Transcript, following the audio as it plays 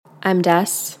I'm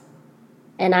Des,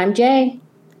 And I'm Jay.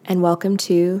 and welcome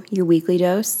to your weekly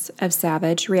dose of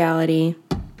savage reality.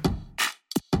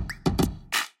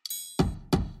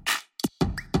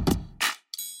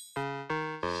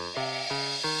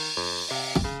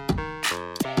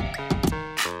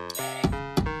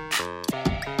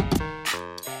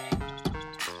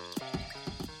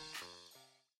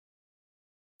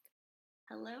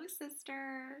 Hello,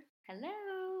 sister.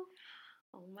 Hello.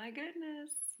 Oh my goodness,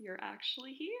 you're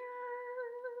actually here.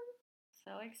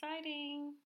 So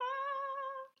exciting.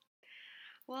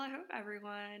 Well, I hope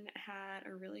everyone had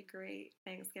a really great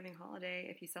Thanksgiving holiday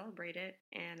if you celebrate it.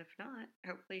 And if not,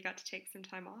 hopefully you got to take some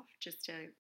time off just to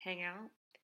hang out,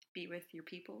 be with your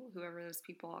people, whoever those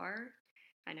people are.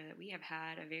 I know that we have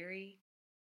had a very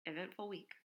eventful week,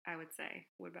 I would say.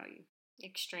 What about you?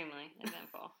 Extremely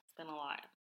eventful. It's been a lot.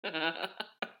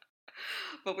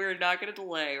 But we're not going to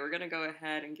delay. We're going to go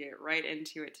ahead and get right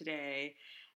into it today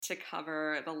to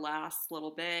cover the last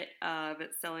little bit of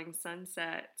Selling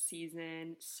Sunset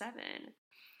Season 7.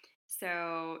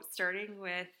 So, starting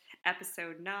with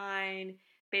episode 9,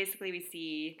 basically we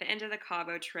see the end of the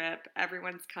Cabo trip.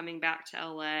 Everyone's coming back to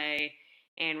LA,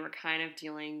 and we're kind of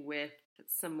dealing with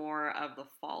some more of the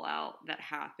fallout that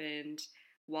happened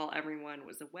while everyone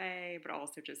was away, but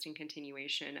also just in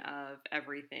continuation of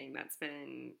everything that's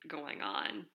been going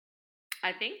on.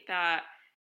 I think that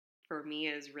for me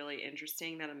is really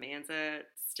interesting that Amanda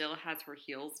still has her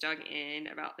heels dug in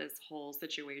about this whole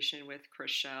situation with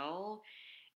Chrishell.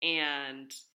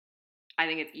 And I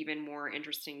think it's even more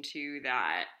interesting too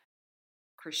that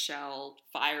Chrishell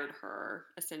fired her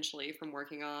essentially from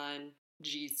working on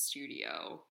G's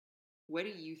studio. What do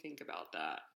you think about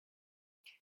that?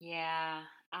 Yeah,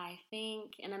 I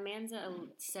think, and Amanda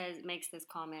makes this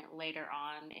comment later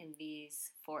on in these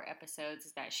 4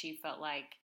 episodes, that she felt like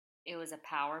it was a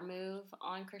power move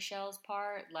on Chrishell's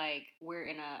part. Like, we're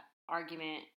in a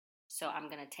argument, so I'm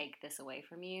gonna take this away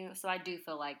from you. So I do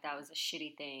feel like that was a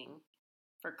shitty thing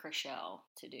for Chrishell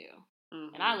to do.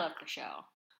 Mm-hmm. And I love Chrishell,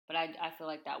 but I feel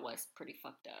like that was pretty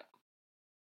fucked up.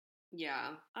 Yeah,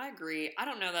 I agree. I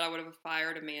don't know that I would have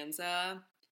fired Amanda,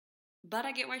 but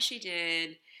I get why she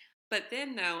did. But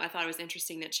then, though, I thought it was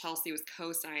interesting that Chelsea was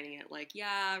co-signing it. Like,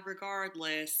 yeah,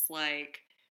 regardless, like,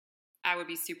 I would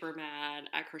be super mad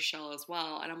at Chrishell as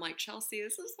well. And I'm like, Chelsea,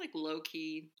 this is like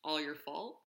low-key all your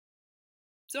fault.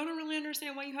 So I don't really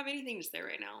understand why you have anything to say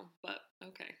right now. But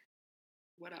okay,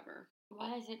 whatever.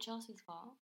 Why is it Chelsea's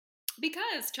fault?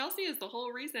 Because Chelsea is the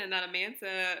whole reason that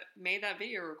Amanda made that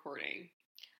video recording.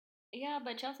 Yeah,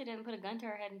 but Chelsea didn't put a gun to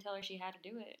her head and tell her she had to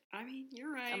do it. I mean,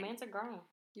 you're right. Amanda's grown.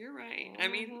 You're right. Mm-hmm. I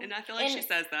mean, and I feel like she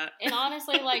says that. And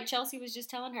honestly, like, Chelsea was just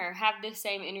telling her, have this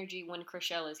same energy when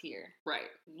Chrishell is here. Right.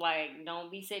 Like, don't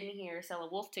be sitting here selling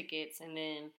wolf tickets, and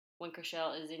then when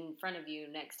Chrishell is in front of you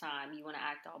next time, you want to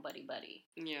act all buddy-buddy.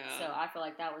 Yeah. So I feel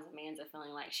like that was Amanda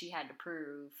feeling like she had to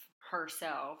prove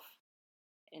herself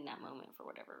in that moment for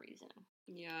whatever reason.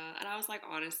 Yeah, and I was like,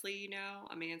 honestly, you know,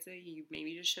 Amanda, you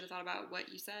maybe just should have thought about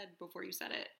what you said before you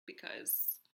said it,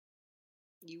 because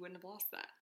you wouldn't have lost that.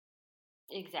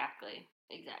 Exactly.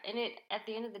 And it, at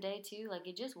the end of the day, too, like,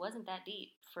 it just wasn't that deep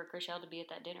for Chrishell to be at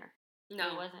that dinner. No.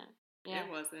 It wasn't. Yeah. It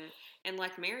wasn't. And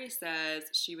like Mary says,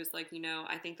 she was like, you know,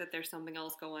 I think that there's something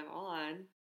else going on,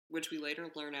 which we later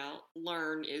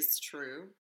learn is true.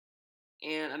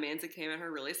 And Amanda came at her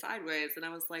really sideways, and I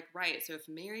was like, right, so if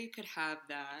Mary could have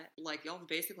that, like, y'all have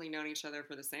basically known each other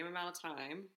for the same amount of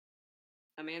time,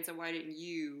 Amanda, why didn't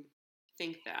you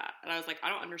think that? And I was like, I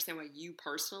don't understand why you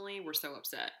personally were so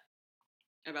upset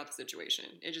about the situation.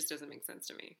 It just doesn't make sense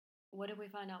to me. What did we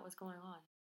find out was going on?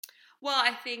 Well,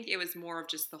 I think it was more of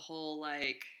just the whole,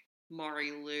 like,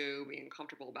 Mari Lou being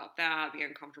comfortable about that,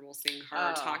 being comfortable seeing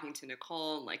her talking to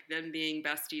Nicole, and, like, them being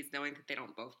besties, knowing that they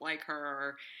don't both like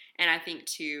her. And I think,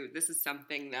 too, this is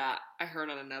something that I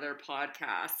heard on another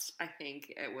podcast. I think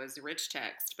it was Rich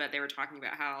Text, but they were talking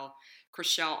about how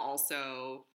Chrishell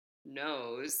also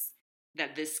knows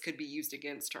that this could be used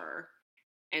against her.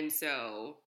 And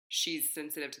so she's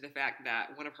sensitive to the fact that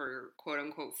one of her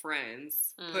quote-unquote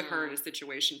friends put her in a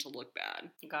situation to look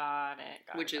bad. Got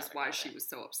it. Which is why she was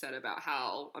so upset about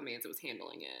how Amanda was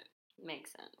handling it.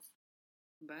 Makes sense.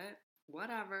 But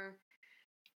whatever.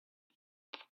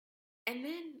 And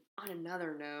then on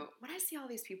another note, when I see all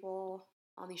these people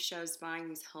on these shows buying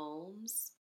these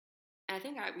homes, and I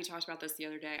think we talked about this the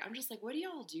other day, I'm just like, what do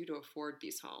y'all do to afford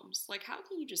these homes? Like, how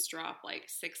can you just drop like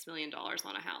 $6 million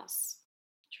on a house?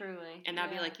 Truly. And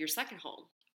that'd be like your second home.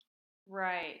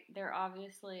 Right. We're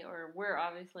obviously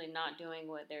not doing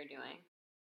what they're doing.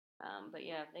 But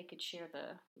yeah, if they could share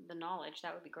the knowledge,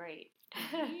 that would be great.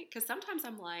 Because sometimes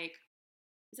I'm like,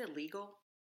 is it legal?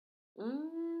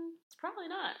 It's probably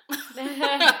not. Because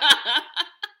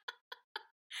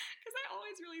I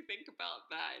always really think about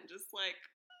that and just like,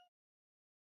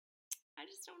 I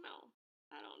just don't know.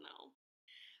 I don't know.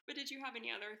 But did you have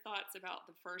any other thoughts about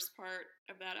the first part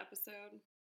of that episode?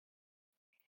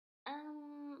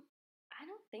 I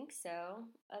don't think so.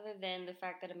 Other than the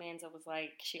fact that Amanda was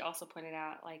like, she also pointed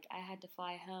out, like, I had to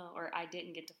fly home, or I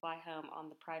didn't get to fly home on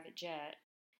the private jet.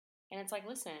 And it's like,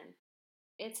 listen,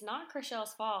 it's not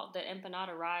Chrishell's fault that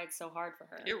Empanada rides so hard for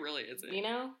her. It really isn't. You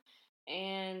know?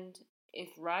 And if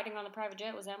riding on the private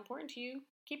jet was that important to you,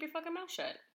 keep your fucking mouth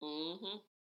shut. Mm-hmm.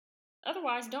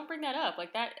 Otherwise, don't bring that up.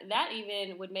 Like, that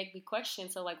even would make me question,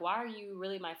 so, like, why are you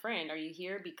really my friend? Are you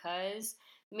here because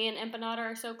me and Empanada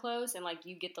are so close and, like,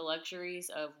 you get the luxuries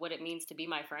of what it means to be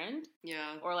my friend?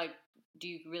 Yeah. Or, like, do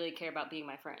you really care about being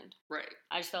my friend? Right.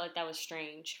 I just felt like that was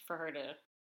strange for her to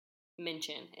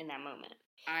mention in that moment.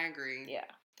 I agree. Yeah.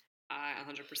 I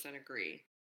 100% agree.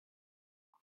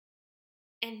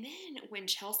 And then when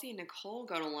Chelsea and Nicole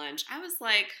go to lunch, I was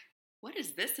like, what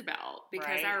is this about?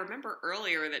 Because I remember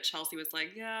earlier that Chelsea was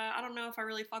like, yeah, I don't know if I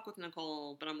really fuck with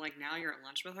Nicole, but I'm like, now you're at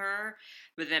lunch with her.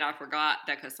 But then I forgot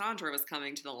that Cassandra was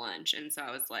coming to the lunch. And so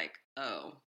I was like,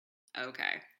 oh,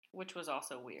 okay. Which was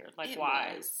also weird. Like, It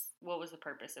why? was. What was the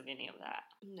purpose of any of that?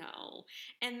 No.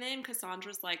 And then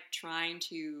Cassandra's like trying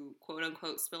to quote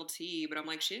unquote spill tea, but I'm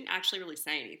like, she didn't actually really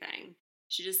say anything.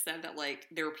 She just said that, like,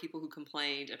 there were people who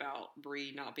complained about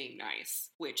Bri not being nice,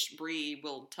 which Bri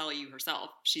will tell you herself.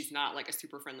 She's not, like, a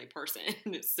super friendly person.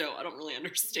 So I don't really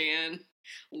understand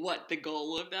what the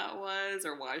goal of that was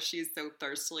or why she's so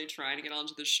thirstily trying to get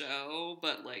onto the show.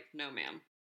 But, like, no, ma'am.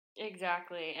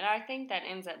 Exactly. And I think that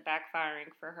ends up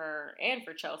backfiring for her and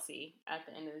for Chelsea at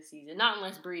the end of the season. Not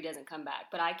unless Bri doesn't come back.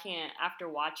 But I can't, after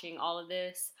watching all of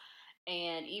this,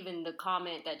 and even the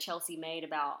comment that Chelsea made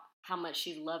about how much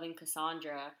she's loving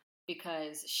Cassandra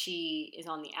because she is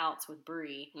on the outs with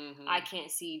Bri, I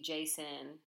can't see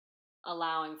Jason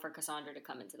allowing for Cassandra to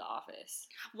come into the office.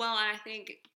 Well, I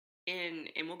think and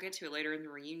we'll get to it later in the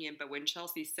reunion, but when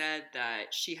Chelsea said that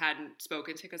she hadn't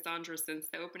spoken to Cassandra since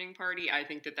the opening party, I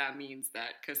think that means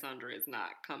that Cassandra is not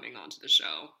coming onto the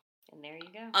show. And there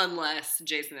you go. Unless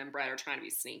Jason and Brett are trying to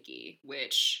be sneaky,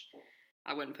 which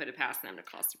I wouldn't put it past them to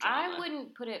cause drama. I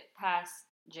wouldn't put it past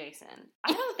Jason.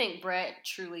 I don't think Brett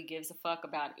truly gives a fuck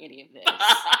about any of this.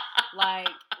 Like,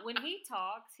 when he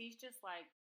talks, he's just like,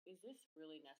 is this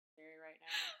really necessary right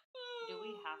now? Do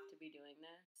we have to be doing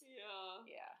this? Yeah.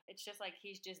 Yeah. It's just like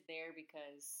he's just there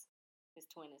because his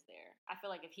twin is there. I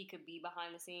feel like if he could be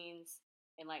behind the scenes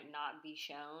and, like, not be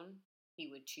shown, he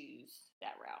would choose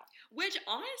that route. Which,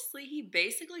 honestly, he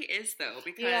basically is, though,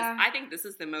 because I think this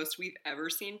is the most we've ever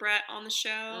seen Brett on the show.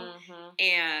 Mm-hmm.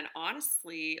 And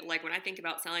honestly, like, when I think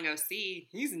about Selling OC,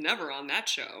 he's never on that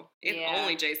show. It's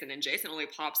only Jason, and Jason only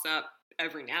pops up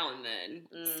every now and then.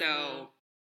 Mm-hmm. So,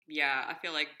 yeah, I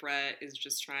feel like Brett is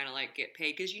just trying to, like, get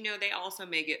paid. Because, you know, they also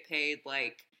may get paid,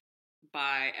 like,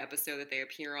 by episode that they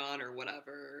appear on or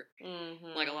whatever,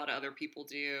 like a lot of other people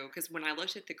do. Because when I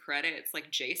looked at the credits, like,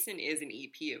 Jason is an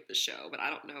EP of the show, but I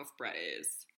don't know if Brett is.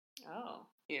 Oh.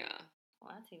 Yeah.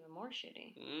 Well, that's even more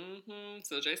shitty.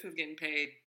 So Jason's getting paid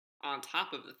on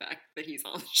top of the fact that he's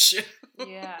on the show.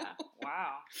 Yeah.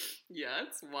 Wow. Yeah,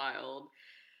 it's wild.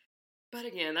 But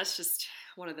again, that's just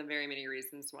one of the very many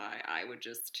reasons why I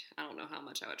don't know how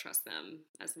much I would trust them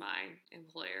as my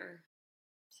employer.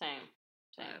 Same.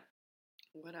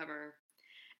 Whatever.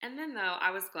 And then, though,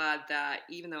 I was glad that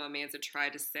even though Amanda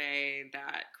tried to say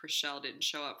that Chrishell didn't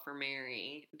show up for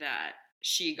Mary, that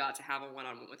she got to have a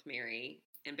one-on-one with Mary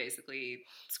and basically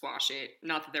squash it.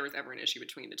 Not that there was ever an issue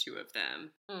between the two of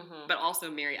them. But also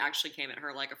Mary actually came at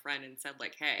her like a friend and said,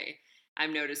 like, hey, I've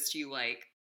noticed you, like,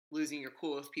 losing your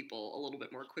cool with people a little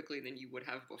bit more quickly than you would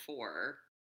have before.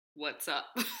 What's up?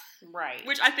 Right.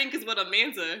 Which I think is what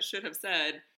Amanda should have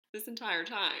said this entire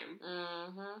time.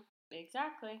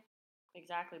 Exactly.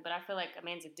 But I feel like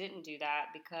Amanda didn't do that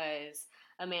because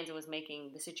Amanda was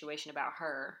making the situation about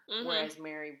her, whereas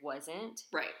Mary wasn't.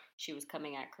 Right. She was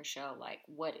coming at Chrishell like,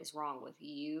 what is wrong with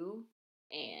you?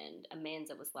 And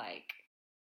Amanda was like,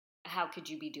 how could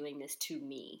you be doing this to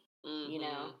me? You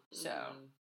know? So,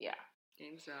 yeah.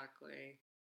 Exactly.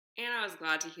 And I was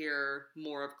glad to hear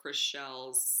more of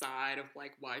Chrishell's side of,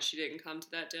 like, why she didn't come to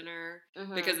that dinner.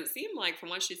 Because it seemed like, from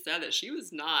what she said, that she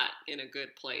was not in a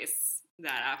good place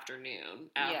that afternoon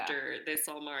after they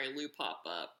saw Mari Lou pop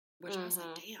up. Which I was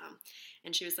like, damn.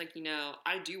 And she was like, you know,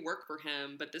 I do work for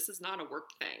him, but this is not a work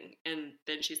thing. And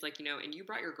then she's like, you know, and you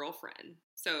brought your girlfriend.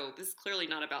 So this is clearly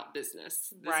not about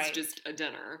business. This is just a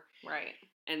dinner. Right.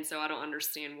 And so I don't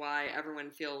understand why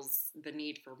everyone feels the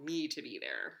need for me to be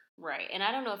there. Right. And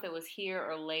I don't know if it was here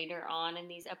or later on in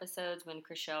these episodes when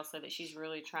Chrishell said that she's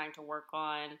really trying to work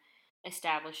on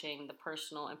establishing the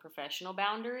personal and professional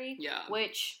boundary. Yeah.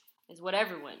 Which is what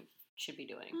everyone should be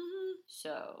doing. Mm-hmm.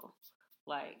 So,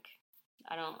 like,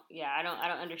 I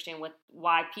don't understand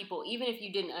why people, even if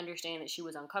you didn't understand that she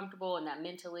was uncomfortable and that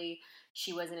mentally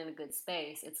she wasn't in a good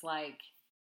space, it's like,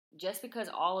 just because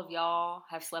all of y'all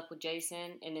have slept with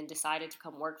Jason and then decided to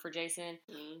come work for Jason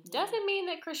doesn't mean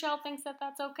that Chrishell thinks that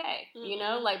that's okay. You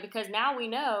know, like, because now we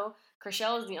know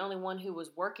Chrishell is the only one who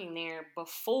was working there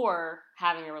before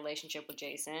having a relationship with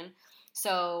Jason.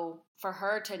 So for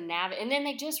her to navigate, and then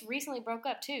they just recently broke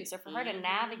up too. So for her to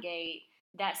navigate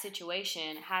that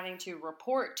situation, having to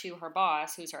report to her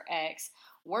boss, who's her ex,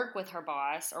 work with her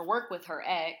boss or work with her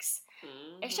ex,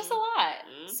 it's just a lot.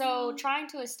 So trying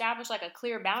to establish like a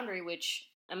clear boundary, which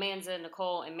Amanda,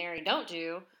 Nicole, and Mary don't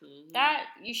do, that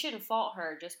you shouldn't fault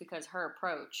her just because her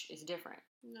approach is different.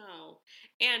 No.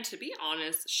 And to be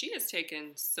honest, she has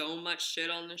taken so much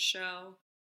shit on this show.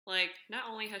 Like, not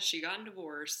only has she gotten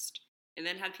divorced and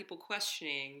then had people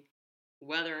questioning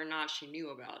whether or not she knew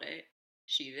about it,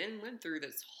 she then went through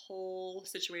this whole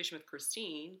situation with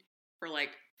Christine for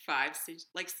like 5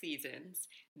 seasons.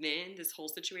 Then this whole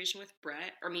situation with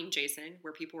Jason,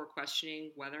 where people were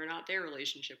questioning whether or not their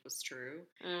relationship was true.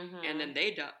 And then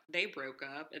they broke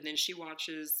up, and then she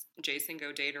watches Jason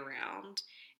go date around.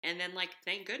 And then, like,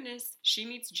 thank goodness she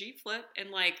meets G Flip, and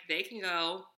like they can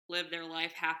go live their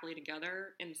life happily together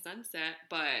in Sunset.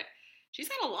 But she's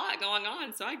got a lot going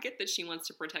on, so I get that she wants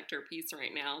to protect her peace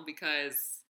right now,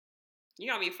 because you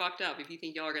gotta be fucked up if you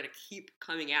think y'all are gonna keep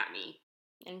coming at me.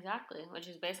 Exactly, which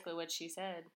is basically what she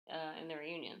said in the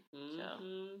reunion. So,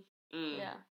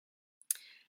 yeah.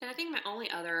 And I think my only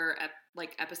other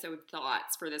episode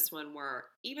thoughts for this one were,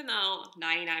 even though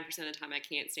 99% of the time I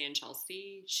can't stand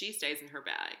Chelsea, she stays in her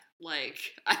bag. Like,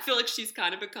 I feel like she's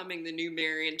kind of becoming the new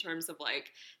Mary in terms of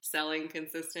like selling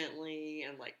consistently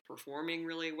and like performing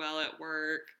really well at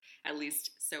work. At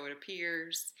least so it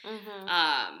appears.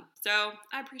 So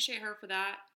I appreciate her for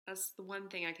that. That's the one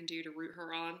thing I can do to root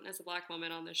her on as a Black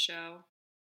woman on this show.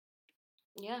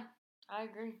 Yeah, I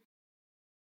agree.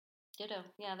 Ditto.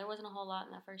 Yeah, there wasn't a whole lot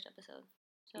in that first episode.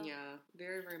 So. Yeah,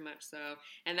 very, very much so.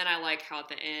 And then I like how at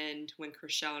the end, when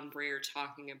Chrishell and Brie are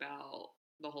talking about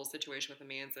the whole situation with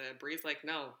Amanda, Brie's like,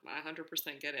 no, I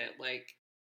 100% get it. Like,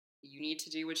 you need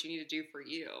to do what you need to do for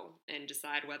you and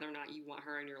decide whether or not you want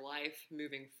her in your life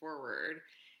moving forward.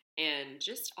 And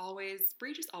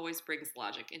Brie just always brings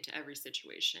logic into every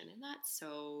situation, and that's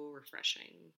so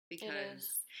refreshing.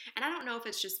 And I don't know if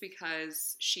it's just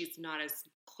because she's not as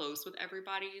close with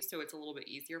everybody, so it's a little bit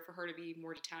easier for her to be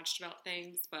more detached about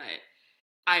things, but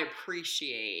I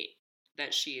appreciate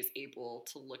that she is able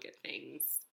to look at things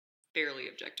fairly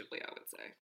objectively, I would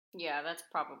say. Yeah, that's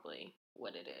probably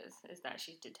what it is that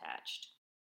she's detached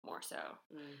more so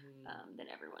than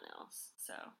everyone else.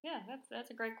 So, yeah, that's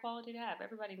a great quality to have.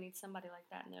 Everybody needs somebody like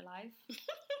that in their life.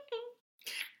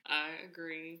 I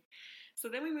agree. So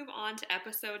then we move on to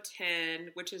episode 10,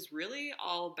 which is really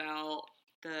all about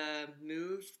the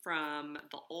move from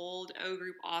the old O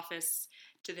Group office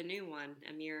to the new one,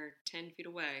 a mere 10 feet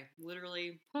away,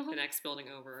 literally the next building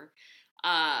over.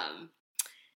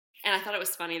 And I thought it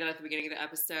was funny that at the beginning of the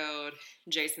episode,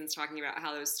 Jason's talking about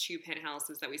how those 2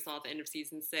 penthouses that we saw at the end of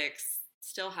season 6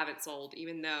 still haven't sold,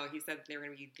 even though he said they were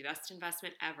going to be the best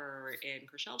investment ever. And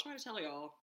Chrishell tried to tell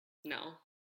y'all, no,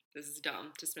 this is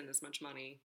dumb to spend this much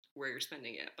money where you're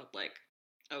spending it. But like,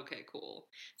 okay, cool.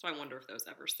 So I wonder if those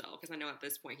ever sell, because I know at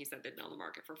this point he said they'd been on the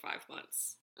market for 5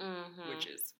 months, which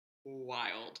is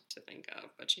wild to think of.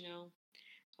 But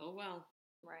oh well.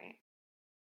 Right.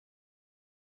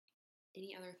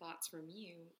 Any other thoughts from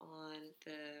you on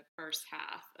the first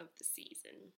half of the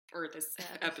season or this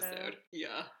episode?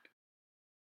 Yeah.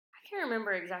 I can't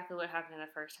remember exactly what happened in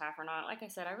the first half or not. Like I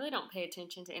said, I really don't pay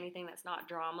attention to anything that's not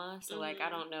drama. So, like, I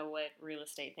don't know what real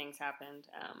estate things happened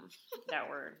that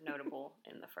were notable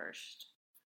in the first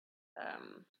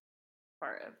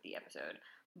part of the episode.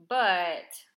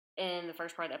 But in the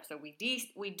first part of the episode,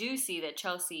 we do see that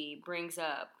Chelsea brings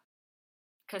up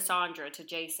Cassandra to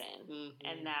Jason,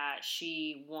 and that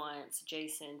she wants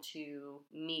Jason to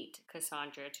meet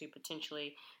Cassandra to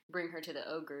potentially bring her to the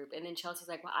O Group. And then Chelsea's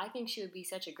like, well, I think she would be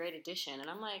such a great addition. And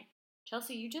I'm like,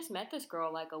 Chelsea, you just met this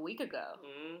girl like a week ago.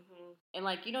 And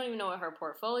like, you don't even know what her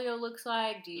portfolio looks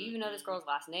like. Do you even know this girl's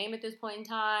last name at this point in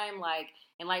time? Like,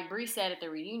 and like Brie said at the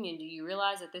reunion, do you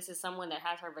realize that this is someone that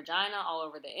has her vagina all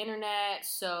over the internet?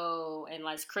 So, and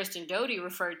like Kristen Doty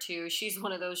referred to, she's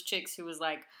one of those chicks who was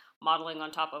like modeling on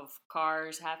top of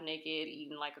cars, half naked,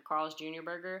 eating like a Carl's Jr.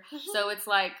 burger. So it's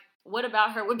like, what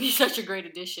about her would be such a great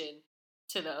addition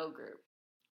to the O group?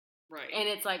 Right. And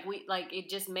it's like it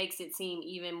just makes it seem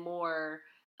even more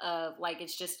of like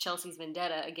it's just Chelsea's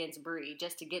vendetta against Brie,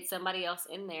 just to get somebody else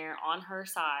in there on her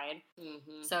side,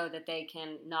 so that they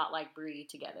can not like Brie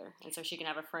together, and so she can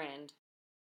have a friend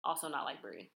also not like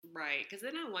Brie. Right. Because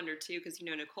then I wonder too, because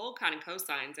Nicole kind of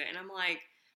co-signs it, and I'm like,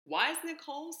 why is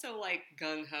Nicole so like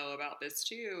gung ho about this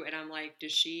too? And I'm like,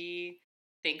 does she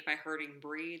think by hurting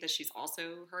Brie that she's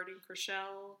also hurting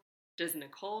Chrishell? Does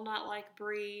Nicole not like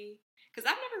Brie? Because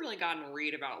I've never really gotten a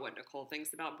read about what Nicole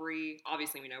thinks about Brie.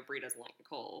 Obviously, we know Brie doesn't like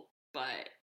Nicole, but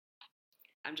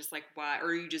I'm just like, why? Or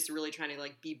are you just really trying to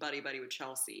like be buddy with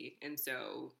Chelsea, and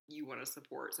so you want to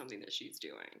support something that she's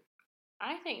doing?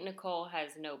 I think Nicole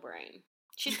has no brain.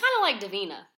 She's kind of like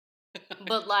Davina,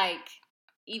 but like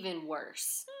even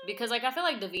worse, because like I feel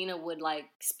like Davina would like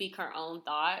speak her own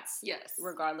thoughts, yes,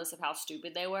 regardless of how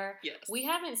stupid they were. Yes, we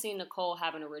haven't seen Nicole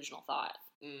have an original thought.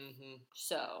 Mm-hmm.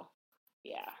 So,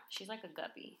 yeah, she's like a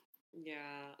guppy.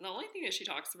 Yeah, the only thing that she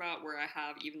talks about where I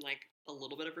have even like a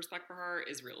little bit of respect for her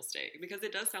is real estate, because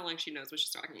it does sound like she knows what she's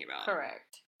talking about.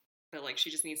 Correct. But like she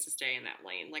just needs to stay in that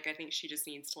lane. Like I think she just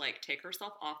needs to like take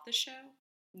herself off the show.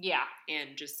 Yeah.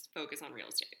 And just focus on real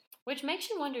estate. Which makes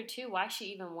you wonder too why she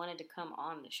even wanted to come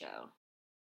on the show.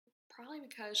 Probably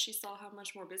because she saw how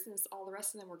much more business all the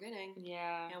rest of them were getting.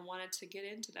 Yeah. And wanted to get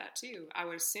into that too, I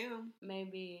would assume.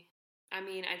 Maybe. I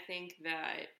mean, I think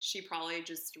that she probably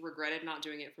just regretted not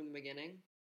doing it from the beginning.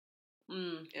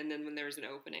 And then when there was an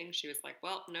opening, she was like,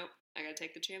 well, nope, I gotta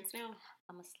take the chance now.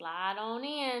 I'm gonna slide on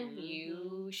in.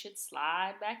 You should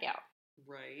slide back out.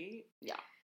 Right? Yeah.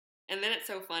 And then it's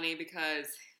so funny because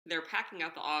they're packing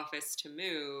out the office to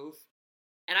move.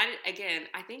 And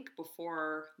I think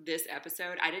before this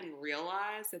episode, I didn't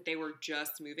realize that they were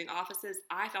just moving offices.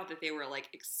 I thought that they were like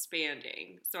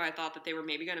expanding. So I thought that they were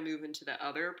maybe going to move into the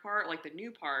other part, like the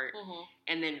new part,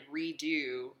 and then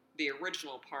redo the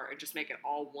original part and just make it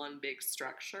all one big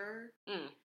structure.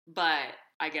 But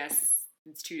I guess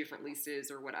it's two different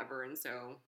leases or whatever. And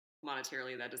so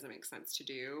monetarily that doesn't make sense to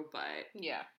do. But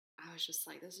yeah. I was just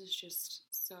like, this is just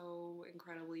so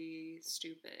incredibly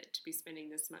stupid to be spending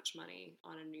this much money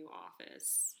on a new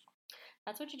office.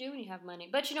 That's what you do when you have money.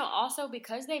 But, also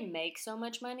because they make so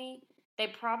much money, they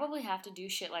probably have to do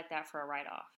shit like that for a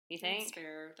write-off. You think?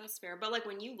 That's fair. But, like,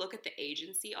 when you look at the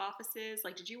agency offices,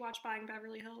 like, did you watch Buying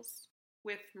Beverly Hills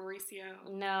with Mauricio?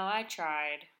 No, I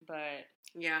tried, but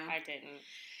yeah, I didn't.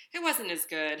 It wasn't as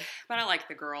good, but I like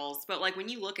the girls. But, like, when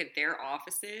you look at their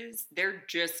offices, they're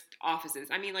just offices.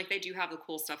 I mean, like, they do have the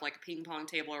cool stuff, like a ping pong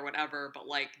table or whatever, but,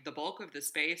 like, the bulk of the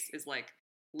space is, like,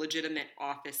 legitimate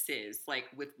offices, like,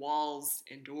 with walls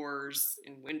and doors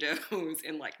and windows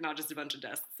and, like, not just a bunch of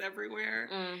desks everywhere.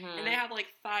 And they have, like,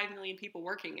 5 million people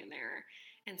working in there.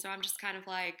 And so I'm just kind of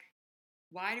like,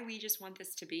 why do we just want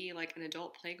this to be like an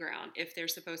adult playground if they're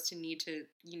supposed to need to,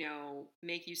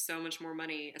 make you so much more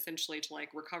money essentially to like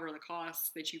recover the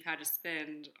costs that you've had to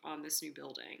spend on this new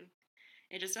building?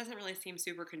 It just doesn't really seem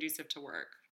super conducive to work.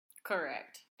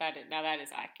 Correct. That is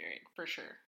accurate for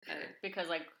sure. Because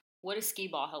like, what is skee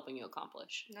ball helping you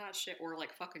accomplish? Not shit. Or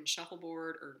like fucking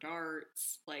shuffleboard or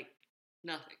darts. Like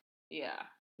nothing. Yeah.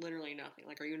 Literally nothing.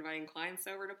 Like, are you inviting clients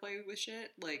over to play with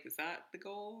shit? Like, is that the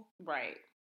goal? Right.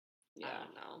 Yeah. I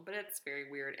don't know, but it's very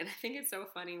weird. And I think it's so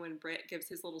funny when Britt gives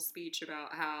his little speech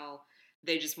about how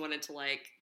they just wanted to, like,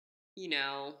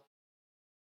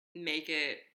 make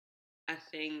it a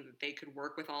thing that they could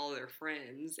work with all of their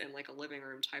friends in, like, a living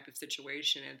room type of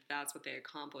situation, and that's what they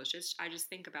accomplished. I just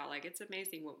think about, like, it's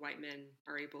amazing what white men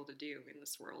are able to do in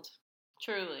this world.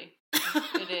 Truly.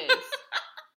 It is.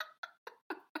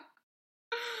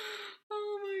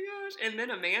 Oh, my gosh. And then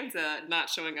Amanda not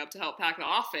showing up to help pack the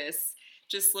office.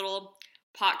 Just little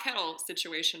pot kettle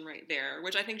situation right there,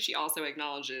 which I think she also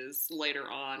acknowledges later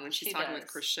on when she's talking with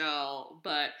Chrishell.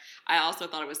 But I also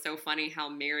thought it was so funny how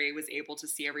Mary was able to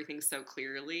see everything so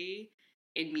clearly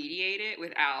and mediate it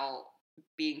without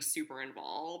being super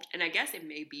involved. And I guess it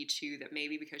may be too that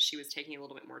maybe because she was taking a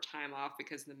little bit more time off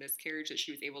because of the miscarriage that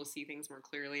she was able to see things more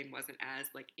clearly and wasn't as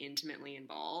like intimately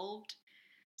involved.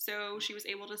 So she was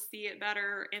able to see it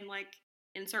better and like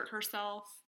insert herself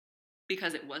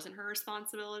because it wasn't her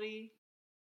responsibility.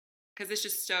 Because it's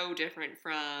just so different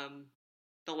from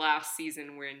the last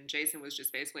season when Jason was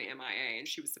just basically MIA and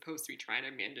she was supposed to be trying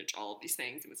to manage all of these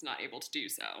things and was not able to do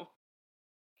so.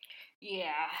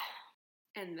 Yeah.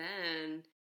 And then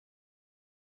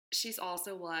she's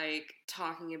also like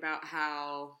talking about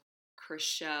how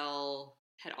Chrishell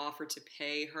had offered to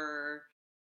pay her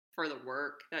for the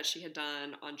work that she had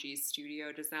done on G's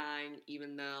studio design,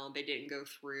 even though they didn't go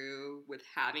through with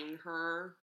having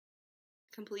her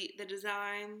complete the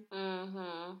design.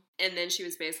 Mm-hmm. And then she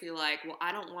was basically like, well,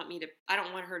 I don't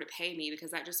want her to pay me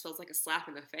because that just feels like a slap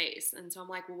in the face. And so I'm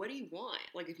like, well, what do you want?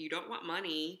 Like, if you don't want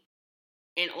money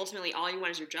and ultimately all you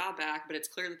want is your job back, but it's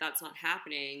clear that that's not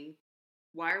happening,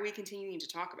 why are we continuing to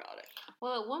talk about it?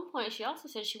 Well, at one point, she also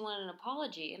said she wanted an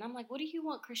apology. And I'm like, what do you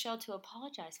want Chrishell to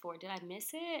apologize for? Did I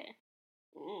miss it?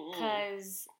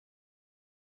 Because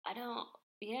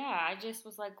I just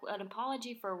was like, an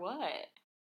apology for what?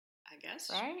 I guess.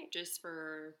 Right? Just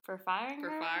for firing her?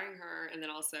 For firing her, and then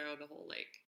also the whole, like,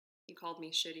 you called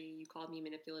me shitty, you called me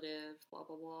manipulative, blah,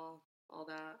 blah, blah, all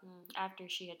that. After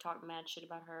she had talked mad shit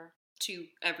about her. To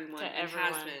everyone. And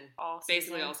has been.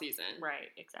 Basically all season. Right,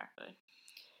 exactly.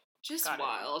 Just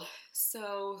wild.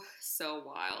 So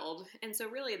wild. And so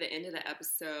really at the end of the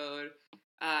episode,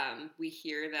 we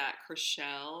hear that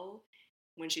Chrishell,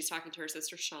 when she's talking to her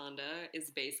sister Shonda, is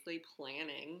basically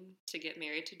planning to get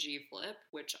married to G-Flip,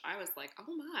 which I was like,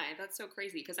 oh my, that's so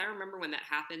crazy. Because I remember when that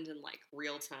happened in, like,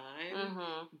 real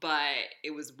time. But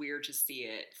it was weird to see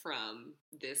it from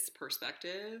this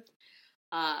perspective.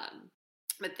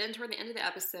 But then toward the end of the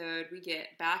episode, we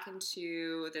get back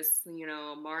into this,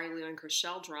 Marilu and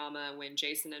Chrishell drama when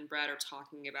Jason and Brett are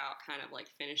talking about kind of like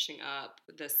finishing up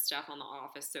the stuff on the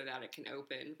office so that it can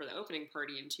open for the opening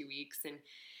party in 2 weeks. And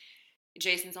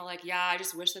Jason's all like, yeah, I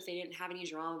just wish that they didn't have any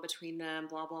drama between them,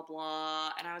 blah, blah,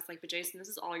 blah. And I was like, but Jason, this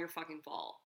is all your fucking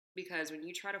fault. Because when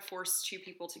you try to force two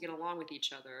people to get along with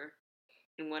each other,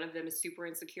 and one of them is super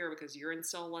insecure because you're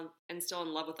still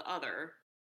in love with the other,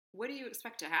 what do you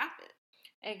expect to happen?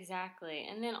 Exactly.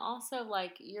 And then also,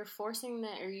 like, you're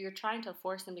trying to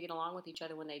force them to get along with each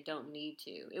other when they don't need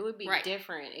to. It would be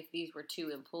different if these were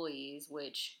two employees,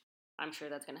 which I'm sure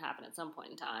that's going to happen at some point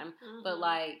in time. But,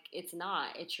 like, it's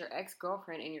not. It's your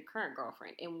ex-girlfriend and your current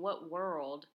girlfriend. In what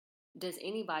world does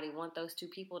anybody want those two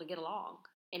people to get along?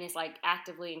 And it's, like,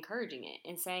 actively encouraging it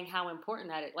and saying how important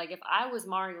that is. Like, if I was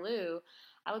Marilu,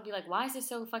 I would be like, why is this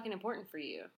so fucking important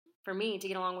for me to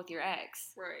get along with your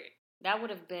ex? Right. That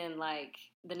would have been, like,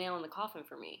 the nail in the coffin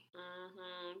for me.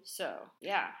 So,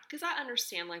 yeah. Because I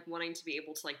understand, like, wanting to be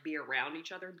able to, like, be around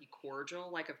each other and be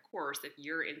cordial. Like, of course, if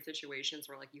you're in situations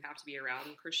where, like, you have to be around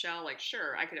Chrishell, like,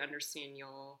 sure, I could understand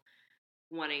him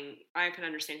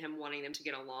wanting them to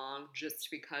get along just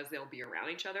because they'll be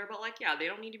around each other. But, like, yeah, they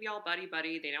don't need to be all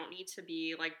buddy-buddy. They don't need to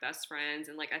be, like, best friends.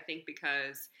 And, like, I think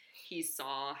because he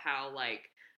saw how, like,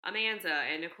 Amanda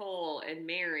and Nicole and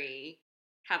Mary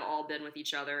have all been with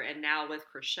each other, and now with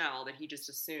Chrishell, that he just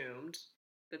assumed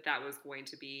that was going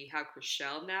to be how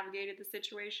Chrishell navigated the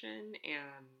situation,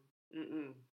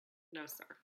 and no sir.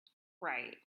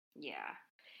 Right. Yeah.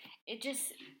 It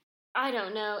just, I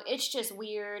don't know, it's just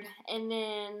weird. And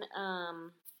then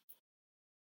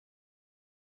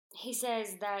he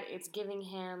says that it's giving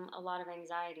him a lot of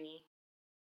anxiety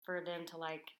for them to,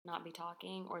 like, not be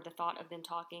talking, or the thought of them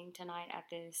talking tonight at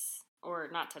this, or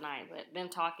not tonight, but them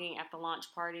talking at the launch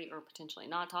party, or potentially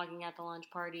not talking at the launch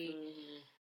party.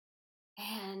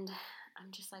 And I'm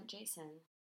just like, Jason,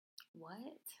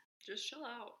 what? Just chill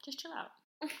out. Just chill out.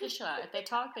 Just chill out. If they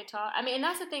talk, they talk. I mean, and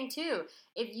that's the thing, too.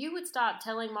 If you would stop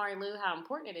telling Marilu how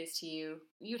important it is to you,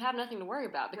 you'd have nothing to worry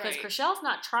about. Because Chrishell's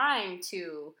not trying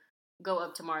to go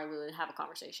up to Marilu and have a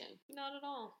conversation. Not at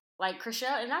all. Like,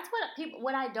 Chrishell, and that's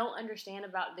what I don't understand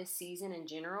about this season in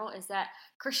general, is that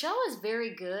Chrishell is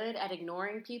very good at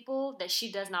ignoring people that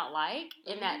she does not like,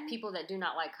 and that people that do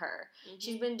not like her.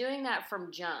 She's been doing that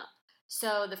from jump.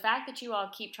 So the fact that you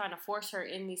all keep trying to force her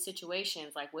in these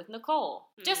situations, like with Nicole,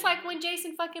 just like when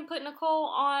Jason fucking put Nicole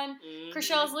on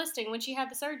Chrishell's listing when she had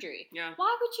the surgery. Yeah.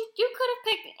 Why would you could have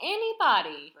picked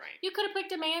anybody. Right. You could have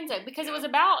picked Amanda, because it was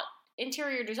about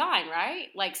interior design, right?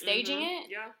 Like staging it.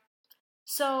 Yeah.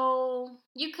 So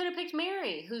you could have picked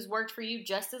Mary, who's worked for you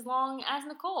just as long as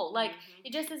Nicole. Like,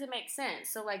 it just doesn't make sense.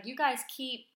 So, like, you guys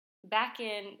keep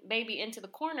backing Baby into the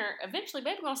corner. Eventually,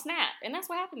 Baby gonna snap. And that's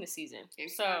what happened this season.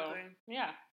 Exactly. So,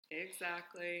 yeah.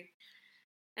 Exactly.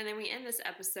 And then we end this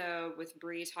episode with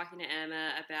Bree talking to Emma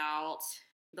about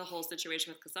the whole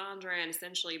situation with Cassandra, and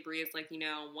essentially Bree is like,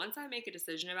 once I make a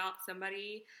decision about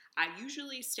somebody, I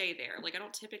usually stay there. Like, I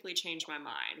don't typically change my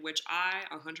mind, which I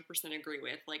 100% agree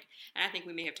with. Like, and I think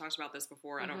we may have talked about this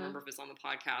before. I don't remember if it's on the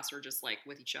podcast or just, like,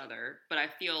 with each other. But I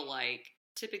feel like,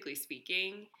 typically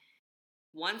speaking,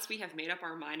 once we have made up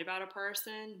our mind about a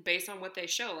person, based on what they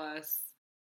show us,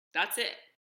 that's it.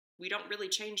 We don't really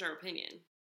change our opinion.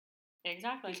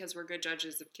 Exactly. Because we're good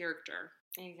judges of character.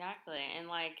 Exactly. And,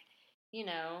 like,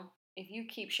 if you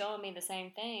keep showing me the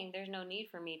same thing, there's no need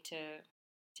for me to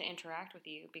to interact with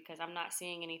you because I'm not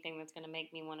seeing anything that's going to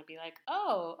make me want to be like,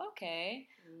 oh, okay.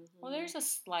 Well, there's a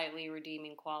slightly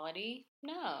redeeming quality.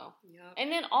 No. Yep.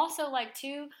 And then also, like,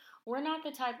 too, we're not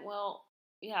the type,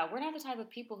 we're not the type of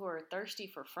people who are thirsty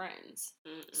for friends.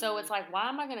 So it's like, why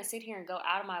am I going to sit here and go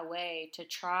out of my way to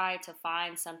try to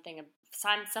find something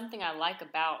I like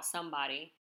about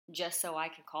somebody just so I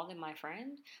can call them my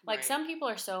friend? Like, Right. some people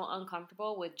are so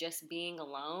uncomfortable with just being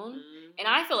alone. And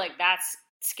I feel like that's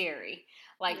scary.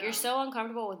 Like, Yeah. you're so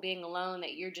uncomfortable with being alone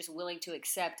that you're just willing to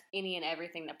accept any and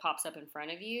everything that pops up in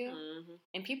front of you.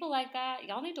 And people like that,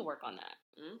 y'all need to work on that.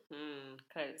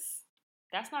 Because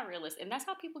that's not realistic. And that's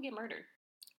how people get murdered.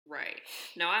 Right.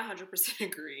 No, I 100%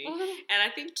 agree. And I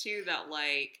think, too, that,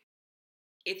 like,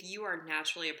 if you are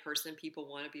naturally a person people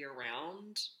want to be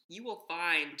around, you will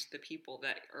find the people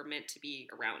that are meant to be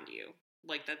around you.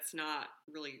 Like, that's not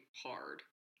really hard.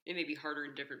 It may be harder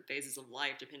in different phases of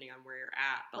life depending on where you're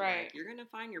at, but Right. like, you're going to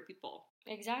find your people.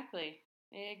 Exactly.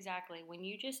 When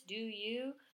you just do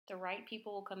you, the right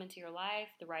people will come into your life,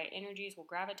 the right energies will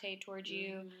gravitate towards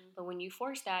you. But when you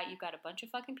force that, you've got a bunch of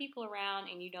fucking people around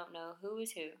and you don't know who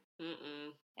is who.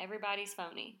 Everybody's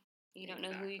phony. You don't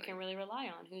know who you can really rely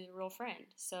on, who's a real friend.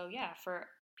 So yeah, for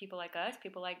people like us,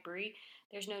 people like Bree,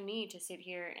 there's no need to sit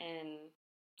here and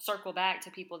circle back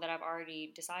to people that I've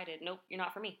already decided, nope, you're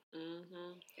not for me.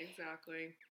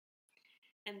 Exactly.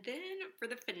 And then for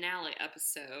the finale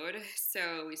episode,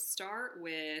 so we start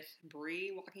with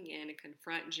Bree walking in to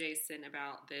confront Jason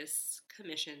about this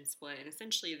commission split, and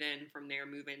essentially then from there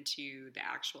move into the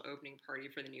actual opening party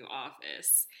for the new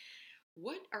office.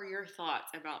 What are your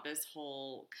thoughts about this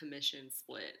whole commission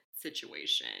split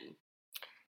situation?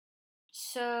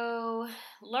 So,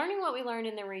 learning what we learned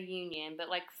in the reunion, but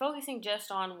like focusing just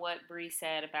on what Bree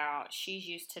said about she's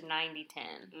used to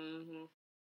 90-10.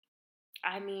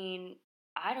 I mean,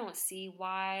 I don't see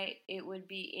why it would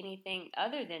be anything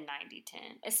other than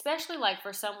 90-10. Especially like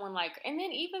for someone like, and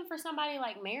then even for somebody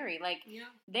like Mary, like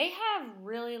they have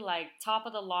really like top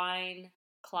of the line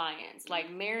clients.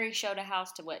 Like Mary showed a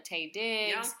house to Tay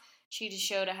Diggs. She just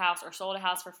showed a house or sold a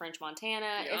house for French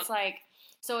Montana. It's like,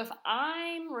 so if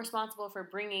I'm responsible for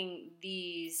bringing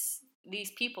these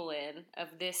people in of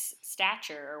this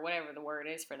stature or whatever the word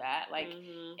is for that, like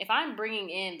if I'm bringing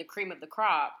in the cream of the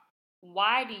crop,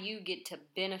 why do you get to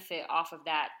benefit off of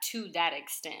that to that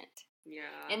extent? Yeah.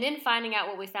 And then finding out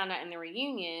what we found out in the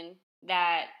reunion,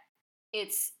 that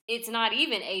it's not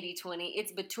even 80-20,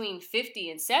 it's between 50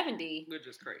 and 70. Which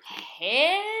is crazy.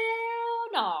 Hell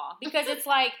no. Because it's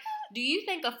like, do you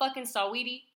think a fucking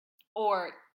Saweetie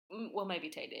or, well, maybe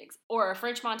Tay Diggs, or a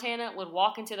French Montana would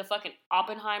walk into the fucking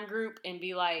Oppenheim group and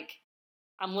be like,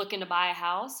 I'm looking to buy a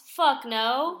house? Fuck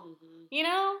no. You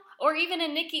know? Or even a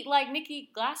Nikki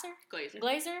Glaser.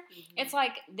 It's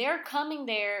like they're coming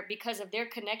there because of their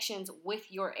connections with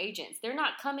your agents. They're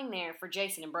not coming there for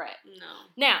Jason and Brett. No.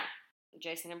 Now,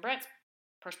 Jason and Brett's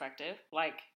perspective,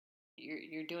 like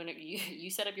you're doing it. You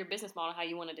set up your business model how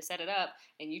you wanted to set it up,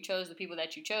 and you chose the people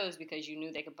that you chose because you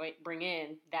knew they could bring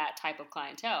in that type of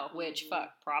clientele. Which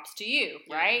props to you,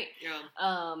 right?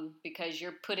 Yeah. Because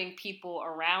you're putting people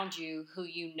around you who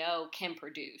you know can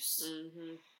produce.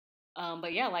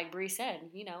 But yeah, like Bree said,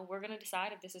 you know, we're gonna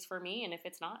decide if this is for me, and if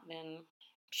it's not, then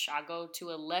I go to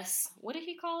a less. What did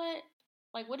he call it?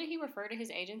 Like, what did he refer to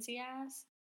his agency as?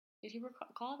 Did he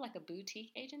call it like a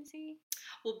boutique agency?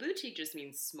 Well, boutique just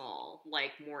means small, like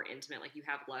more intimate, like you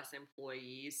have less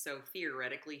employees. So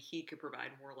theoretically, he could provide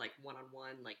more like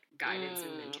one-on-one like guidance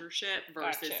and mentorship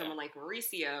versus someone like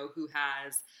Mauricio who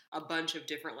has a bunch of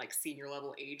different like senior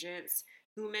level agents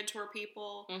who mentor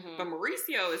people. But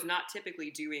Mauricio is not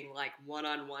typically doing like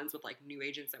one-on-ones with like new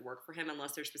agents that work for him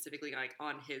unless they're specifically like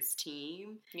on his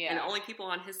team. Yeah. And the only people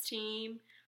on his team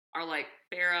are like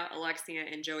Farrah, Alexia,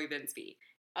 and Joey Vinsby.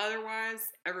 Otherwise,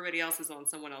 everybody else is on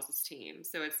someone else's team.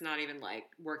 So it's not even like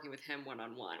working with him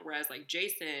one-on-one. Whereas like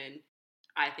Jason,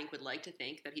 I think would like to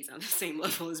think that he's on the same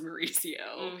level as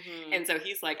Mauricio. And so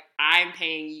he's like, I'm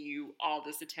paying you all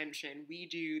this attention. We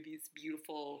do these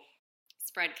beautiful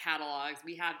spread catalogs.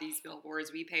 We have these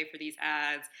billboards. We pay for these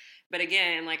ads. But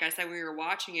again, like I said, when we were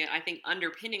watching it, I think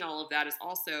underpinning all of that is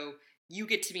also you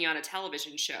get to be on a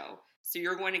television show. So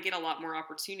you're going to get a lot more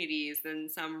opportunities than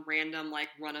some random, like,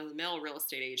 run-of-the-mill real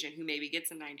estate agent who maybe gets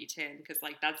a 90-10 because,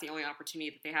 like, that's the only opportunity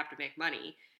that they have to make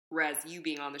money. Whereas you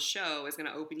being on the show is going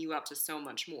to open you up to so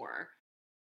much more.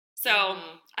 So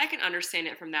I can understand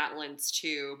it from that lens,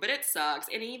 too. But it sucks.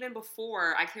 And even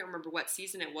before, I can't remember what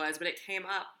season it was, but it came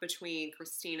up between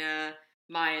Christina,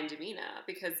 Maya, and Davina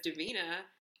because Davina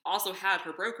also had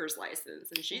her broker's license.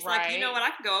 And she's like, you know what?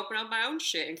 I could go open up my own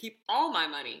shit and keep all my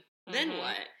money. Then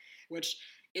what? Which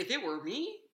if it were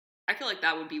me, I feel like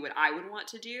that would be what I would want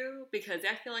to do, because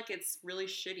I feel like it's really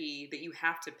shitty that you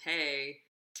have to pay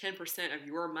 10% of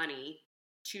your money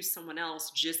to someone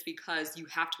else just because you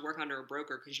have to work under a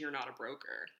broker because you're not a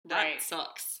broker. That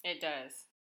sucks. It does.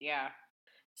 Yeah.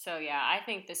 So, yeah, I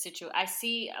think I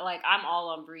see, like, I'm all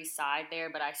on Bree's side there,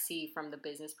 but I see from the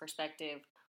business perspective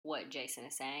what Jason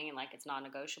is saying, and, like, it's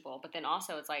non-negotiable. But then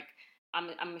also it's like,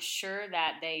 I'm sure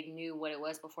that they knew what it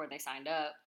was before they signed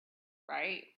up,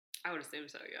 right? I would assume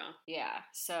so, yeah. Yeah.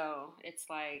 So it's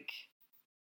like,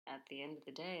 at the end of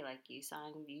the day, like, you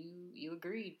signed, you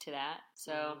agreed to that.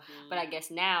 So, but I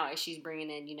guess now as she's bringing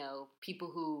in, you know, people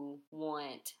who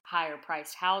want higher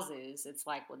priced houses, it's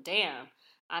like, well, damn,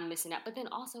 I'm missing out. But then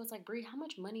also it's like, Bree, how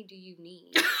much money do you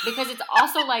need? Because it's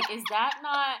also like, is that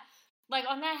not, like,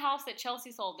 on that house that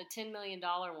Chelsea sold, the $10 million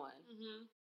one,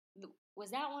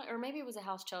 was that one, or maybe it was a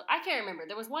house Chelsea, I can't remember.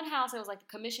 There was one house that was like, the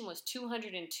commission was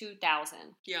 $202,000.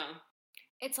 Yeah.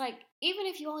 It's like, even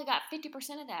if you only got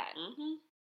 50% of that,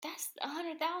 that's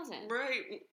 $100,000.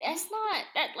 Right. That's not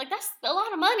that, like, that's a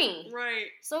lot of money. Right.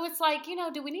 So it's like, you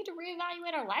know, do we need to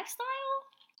reevaluate our lifestyle?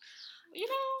 You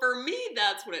know? For me,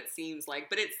 that's what it seems like.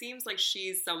 But it seems like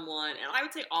she's someone, and I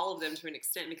would say all of them to an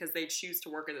extent, because they choose to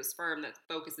work at this firm that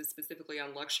focuses specifically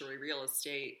on luxury real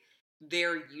estate.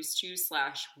 They're used to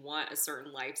 / want a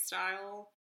certain lifestyle.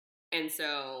 And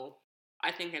so I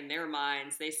think in their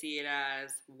minds, they see it as,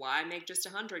 why make just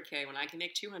 $100K when I can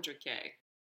make $200K?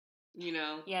 You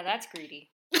know? Yeah, that's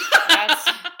greedy. That's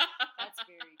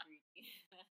very greedy.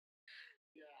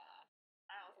 Yeah.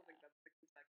 I also think that's the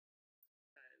perspective.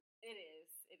 It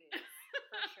is, for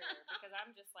sure. Because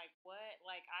I'm just like, what?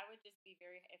 Like, I would just be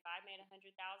if I made $100,000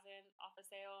 off a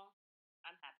sale,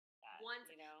 I'm happy with that. One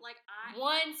sale.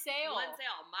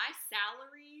 My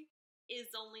salary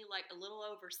is only like a little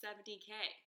over $70K.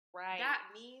 Right. That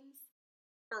means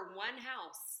for one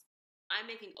house, I'm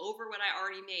making over what I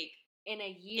already make in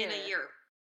a year.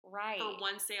 Right. For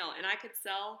one sale. And I could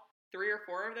sell 3 or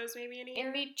 4 of those maybe in a year.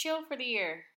 And be chill for the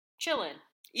year. Chilling.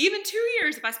 Even 2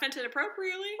 years if I spent it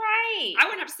appropriately. Right. I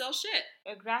wouldn't have to sell shit.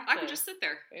 Exactly. I could just sit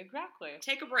there. Exactly.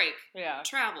 Take a break. Yeah.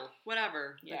 Travel.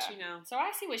 Whatever. Yeah. But, you know. So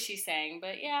I see what she's saying.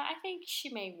 But, yeah, I think she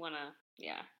may want to,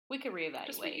 we could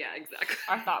reevaluate. Yeah, exactly.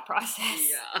 Our thought process.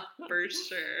 Yeah, for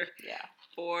sure. Yeah.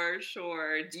 For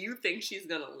sure. Do you think she's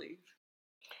going to leave?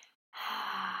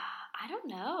 I don't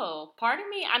know. Part of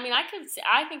me, I mean, I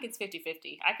think it's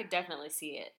 50-50. I could definitely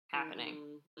see it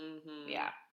happening. Yeah.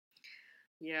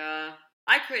 Yeah.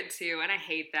 I could too, and I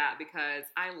hate that because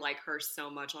I like her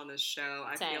so much on this show.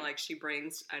 I feel like she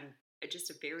brings just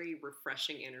a very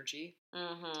refreshing energy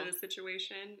to the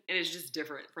situation, and it's just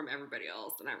different from everybody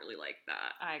else, and I really like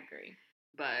that. I agree.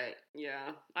 But,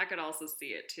 yeah, I could also see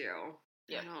it too.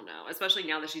 Yep. I don't know. Especially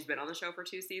now that she's been on the show for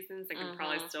 2 seasons, they can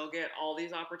probably still get all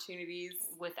these opportunities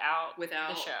without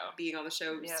the show. Being on the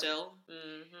show still.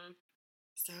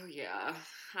 So, yeah,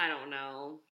 I don't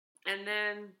know. And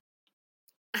then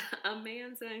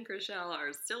Amanza and Chrishell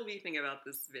are still beefing about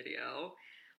this video.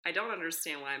 I don't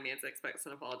understand why Amanza expects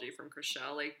an apology from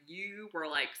Chrishell. Like, you were,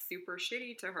 like, super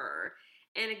shitty to her.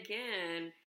 And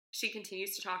again, she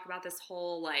continues to talk about this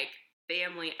whole, like,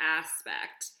 family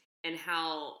aspect. And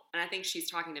I think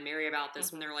she's talking to Mary about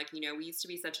this when they're like, you know, we used to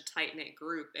be such a tight-knit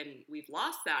group and we've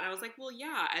lost that. And I was like, well,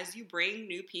 yeah, as you bring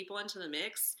new people into the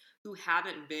mix who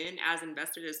haven't been as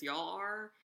invested as y'all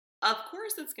are, of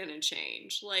course it's going to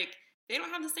change. Like, they don't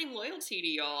have the same loyalty to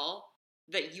y'all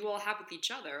that you all have with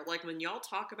each other. Like, when y'all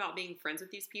talk about being friends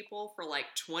with these people for, like,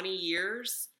 20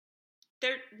 years,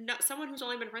 someone who's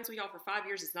only been friends with y'all for 5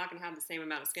 years is not going to have the same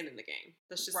amount of skin in the game.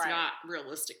 That's just not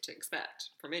realistic to expect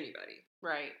from anybody.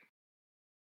 Right.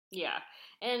 Yeah.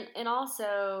 And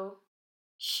also,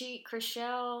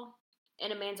 Chrishell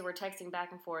and Amanza were texting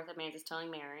back and forth. Amanza's telling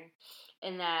Mary.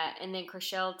 And then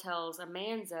Chrishell tells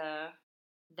Amanza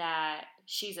that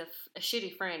she's a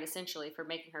shitty friend, essentially, for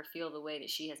making her feel the way that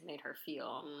she has made her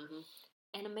feel.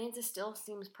 And Amanza still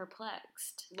seems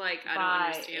perplexed. Like, I don't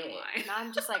understand why. And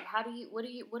I'm just like, what are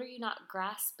you not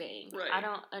grasping? Right. I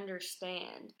don't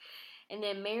understand. And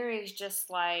then Mary's just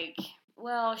like,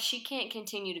 well, she can't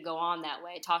continue to go on that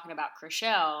way, talking about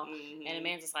Chrishell. And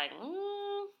Amanda's like, I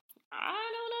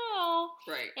don't know.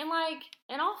 Right. And, like,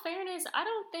 in all fairness, I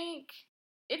don't think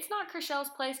it's not Chrishell's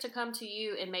place to come to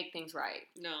you and make things right.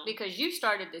 No. Because you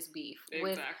started this beef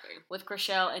with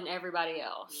Chrishell and everybody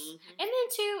else. And then,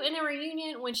 too, in the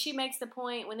reunion, when she makes the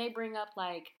point, when they bring up,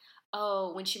 like,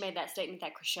 when she made that statement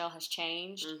that Chrishell has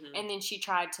changed, and then she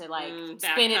tried to, like,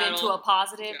 spin it into a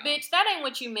positive. Yeah. Bitch, that ain't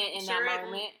what you meant in that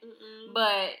moment.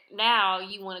 But now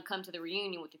you want to come to the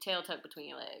reunion with your tail tucked between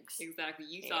your legs. Exactly.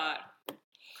 You thought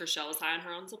Chrishell was high on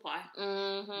her own supply.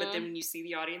 Mm-hmm. But then when you see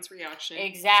the audience reaction,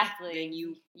 exactly, then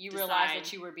you realize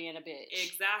that you were being a bitch.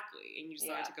 Exactly, and you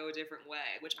decide to go a different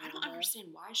way, which I don't understand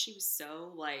why she was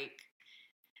so like.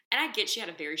 And I get she had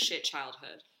a very shit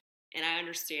childhood, and I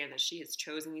understand that she has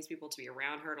chosen these people to be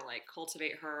around her to like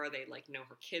cultivate her. They like know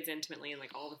her kids intimately and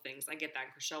like all the things. I get that.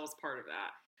 And Chrishell was part of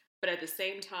that, but at the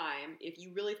same time, if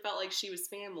you really felt like she was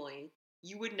family,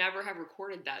 you would never have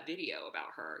recorded that video about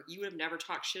her. You would have never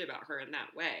talked shit about her in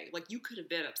that way. Like, you could have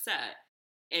been upset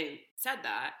and said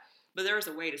that, but there is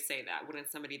a way to say that when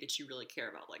it's somebody that you really care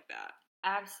about like that.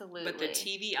 Absolutely. But the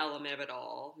TV element of it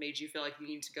all made you feel like you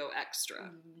need to go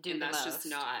extra. And that's just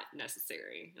not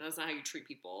necessary. And that's not how you treat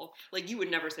people. Like, you would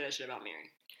never say that shit about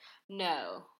Mary.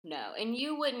 No. And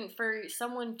you wouldn't, for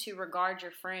someone to regard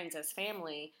your friends as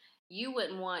family, you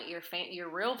wouldn't want your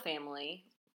real family,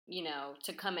 you know,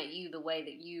 to come at you the way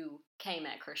that you came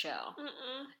at Chrishell.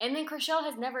 And then Chrishell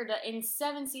has never done, in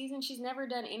 7 seasons, she's never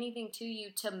done anything to you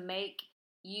to make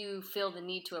you feel the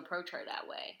need to approach her that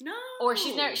way. No. Or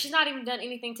she's not even done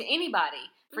anything to anybody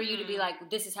for you to be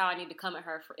like, this is how I need to come at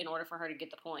her in order for her to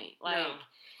get the point. Like,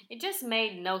 it just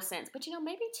made no sense. But, you know,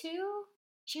 maybe, too,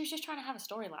 she was just trying to have a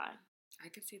storyline. I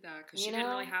could see that, because she didn't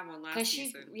really have one last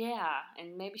season. Yeah,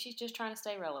 and maybe she's just trying to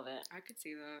stay relevant. I could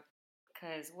see that.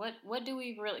 Because what do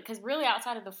we really... Because really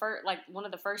outside of the first... Like, one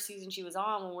of the first seasons she was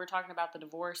on, when we're talking about the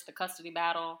divorce, the custody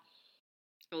battle...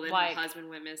 Well, then her husband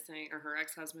went missing, or her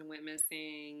ex-husband went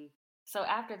missing. So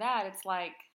after that, it's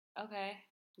like, okay.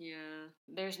 Yeah.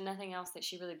 There's nothing else that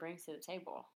she really brings to the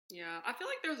table. Yeah. I feel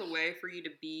like there's a way for you to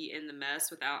be in the mess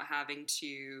without having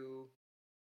to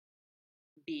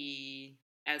be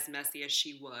as messy as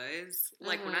she was.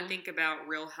 Like, when I think about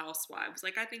Real Housewives,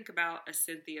 like, I think about a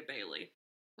Cynthia Bailey.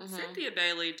 Cynthia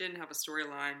Bailey didn't have a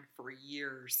storyline for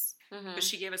years, but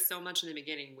she gave us so much in the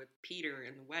beginning with Peter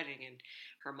and the wedding and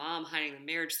her mom hiding the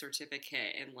marriage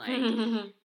certificate and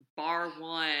like bar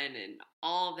one and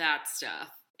all that stuff.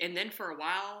 And then for a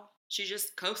while, she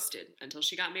just coasted until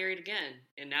she got married again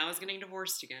and now is getting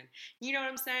divorced again. You know what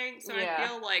I'm saying? So I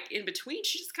feel like in between,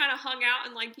 she just kind of hung out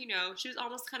and like, you know, she was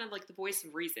almost kind of like the voice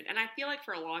of reason. And I feel like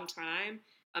for a long time,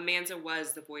 Amanda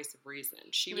was the voice of reason.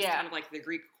 She was kind of like the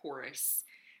Greek chorus.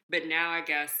 But now I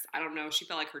guess, I don't know, she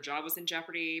felt like her job was in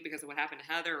jeopardy because of what happened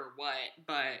to Heather or what,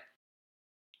 but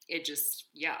it just,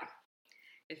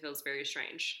 it feels very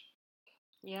strange.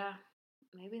 Yeah,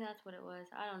 maybe that's what it was.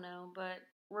 I don't know, but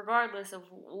regardless of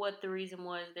what the reason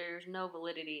was, there's no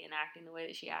validity in acting the way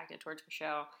that she acted towards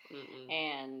Michelle.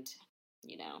 And,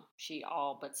 you know, she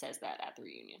all but says that at the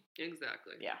reunion.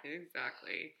 Exactly. Yeah.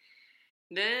 Exactly.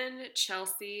 Then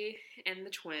Chelsea and the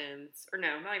twins, or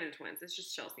no, not even the twins, it's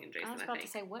just Chelsea and Jason, I think. I was about to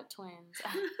say, what twins?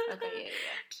 Okay, yeah.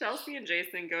 Chelsea and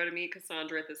Jason go to meet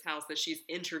Cassandra at this house that she's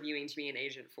interviewing to be an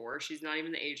agent for. She's not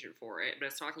even the agent for it, but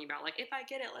it's talking about, like, if I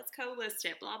get it, let's co-list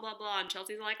it, blah, blah, blah. And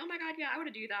Chelsea's like, oh my God, yeah, I want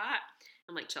to do that.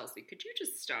 I'm like, Chelsea, could you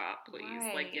just stop, please?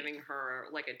 Right. Like, giving her,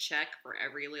 like, a check for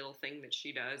every little thing that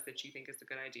she does that you think is a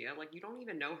good idea. Like, you don't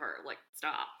even know her. Like,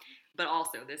 stop. But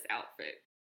also, this outfit.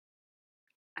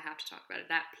 I have to talk about it.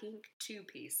 That pink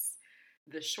 2-piece,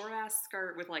 the short ass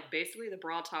skirt with like basically the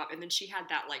bra top, and then she had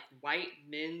that like white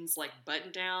men's like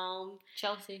button down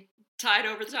Chelsea tied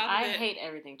over the top of it. I hate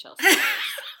everything Chelsea does.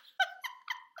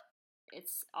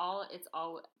 It's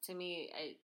all to me.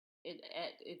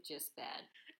 It's just bad.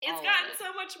 It's gotten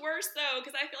so much worse though,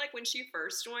 because I feel like when she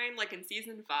first joined, like in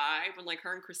season 5, when like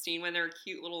her and Christine when their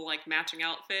cute little like matching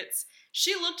outfits,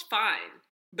 she looked fine.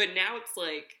 But now it's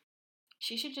like.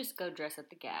 She should just go dress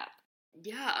at the Gap.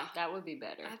 Yeah. That would be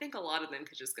better. I think a lot of them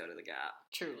could just go to the Gap.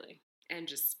 Truly. And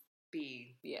just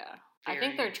be. Yeah. I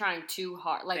think they're trying too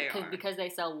hard. Like, because they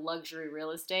sell luxury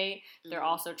real estate, they're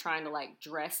also trying to, like,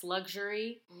 dress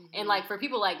luxury. And, like, for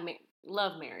people like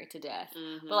love Mary to death.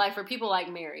 But, like, for people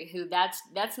like Mary, who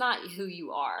that's not who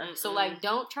you are. So, like,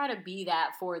 don't try to be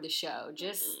that for the show.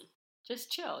 Just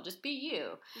chill. Just be you.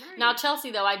 Right. Now, Chelsea,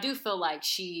 though, I do feel like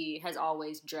she has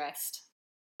always dressed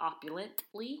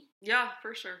opulently. Yeah,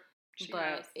 for sure.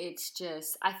 It's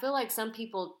just, I feel like some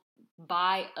people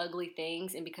buy ugly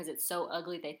things, and because it's so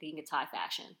ugly, they think it's high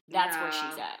fashion. That's where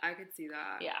she's at. I could see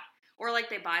that. Yeah. Or like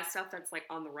they buy stuff that's like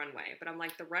on the runway, but I'm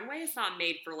like, the runway is not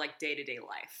made for like day-to-day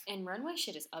life. And runway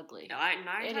shit is ugly. No,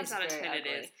 9 times out of 10 it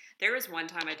is. There was one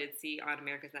time I did see on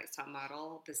America's Next Top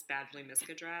Model this Badgley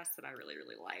Miska dress that I really,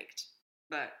 really liked,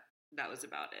 but that was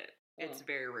about it. It's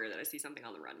very rare that I see something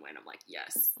on the runway and I'm like,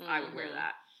 yes, I would wear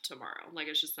that tomorrow. Like,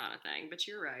 it's just not a thing. But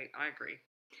you're right. I agree.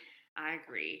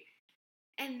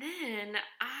 And then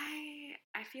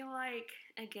I feel like,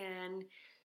 again,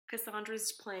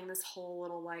 Cassandra's playing this whole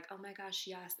little like, oh my gosh,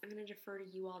 yes, I'm going to defer to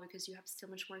you all because you have so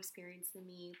much more experience than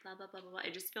me, blah, blah, blah, blah, blah.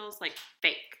 It just feels like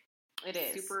fake. It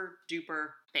is. Super duper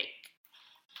fake.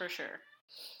 For sure.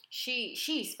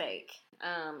 She's fake.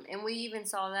 And we even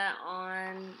saw that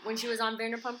on when she was on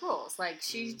Vanderpump Rules. Like,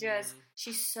 she's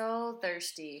she's so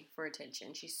thirsty for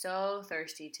attention. She's so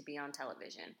thirsty to be on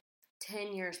television.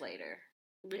 10 years later.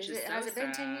 Has it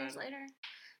been 10 years later?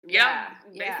 Yeah.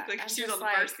 Basically, she was on the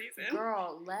first season.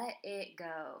 Girl, let it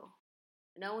go.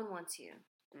 No one wants you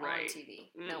on TV.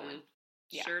 No one.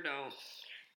 Yeah. Sure don't.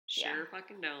 Sure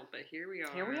fucking don't. But here we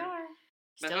are. Here we are.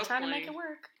 Still trying to make it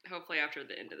work. Hopefully after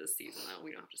the end of the season, though,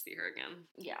 we don't have to see her again.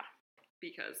 Yeah.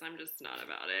 Because I'm just not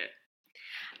about it.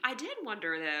 I did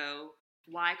wonder, though,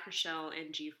 why Chrishell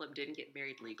and G-Flip didn't get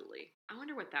married legally. I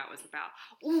wonder what that was about.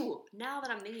 Ooh, now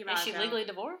that I'm thinking about it, is she legally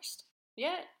divorced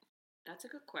yet? That's a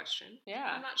good question.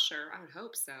 Yeah. I'm not sure. I would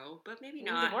hope so, but maybe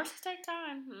not. Divorces take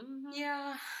time. Mm-hmm.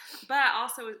 Yeah. But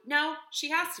also, no, she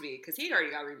has to be, because he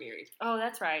already got remarried. Oh,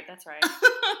 that's right.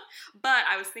 But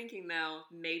I was thinking, though,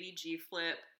 maybe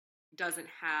G-Flip doesn't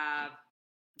have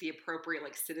the appropriate,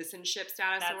 like, citizenship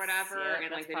status or whatever,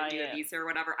 and, like, they didn't do a visa or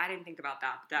whatever. I didn't think about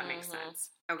that, but that makes sense.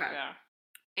 Okay. Yeah.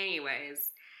 Anyways,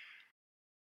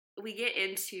 we get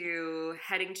into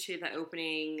heading to the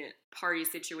opening party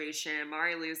situation.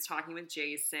 Marilou's talking with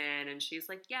Jason, and she's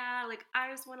like, yeah, like,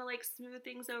 I just want to, like, smooth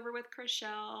things over with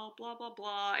Chrishell, blah, blah,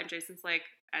 blah. And Jason's like,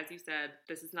 as you said,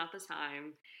 this is not the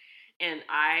time. And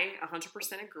I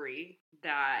 100% agree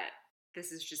that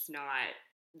this is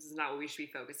not what we should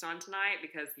be focused on tonight,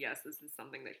 because, yes, this is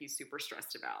something that he's super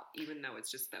stressed about, even though it's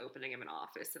just the opening of an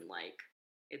office and, like,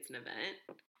 it's an event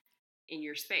in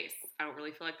your space. I don't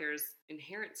really feel like there's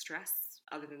inherent stress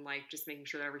other than, like, just making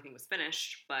sure that everything was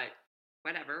finished, but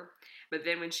whatever. But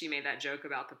then when she made that joke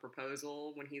about the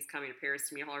proposal, when he's coming to Paris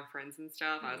to meet all her friends and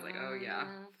stuff, I was like, oh, yeah.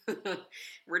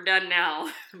 We're done now,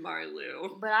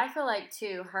 Marilou. But I feel like,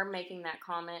 too, her making that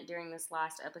comment during this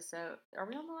last episode. Are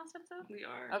we on the last episode? We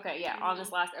are. Okay, yeah. On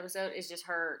this last episode is just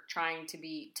her trying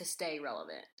to stay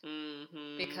relevant.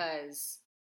 Mm-hmm. Because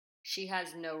she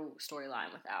has no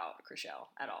storyline without Chrishell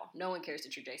at all. No one cares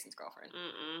that you're Jason's girlfriend.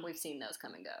 Mm-mm. We've seen those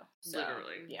come and go. So,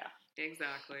 literally. Yeah.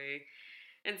 Exactly.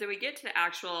 And so we get to the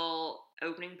actual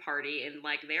opening party, and,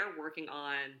 like, they're working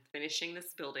on finishing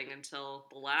this building until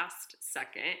the last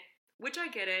second, which I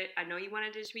get it. I know you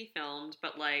wanted it to be filmed,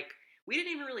 but, like, we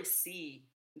didn't even really see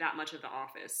that much of the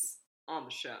office on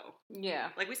the show. Yeah.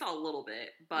 Like, we saw a little bit,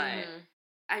 but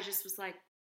I just was like,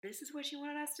 this is what you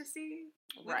wanted us to see?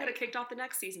 We could have kicked off the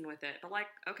next season with it, but, like,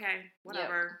 okay,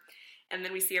 whatever. Yep. And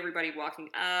then we see everybody walking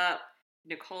up.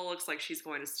 Nicole looks like she's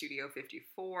going to Studio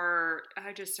 54.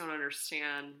 I just don't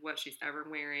understand what she's ever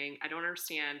wearing. I don't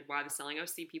understand why the Selling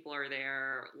OC people are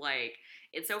there. Like,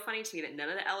 it's so funny to me that none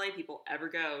of the LA people ever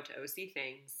go to OC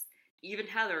things. Even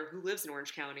Heather, who lives in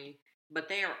Orange County, but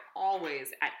they are always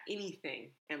at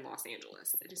anything in Los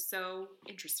Angeles. It is so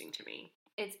interesting to me.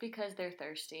 It's because they're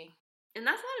thirsty. And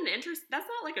that's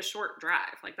not like a short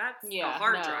drive. Like, that's a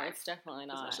hard drive. It's definitely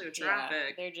not. Especially with traffic.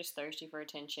 Yeah, they're just thirsty for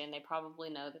attention. They probably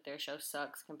know that their show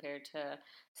sucks compared to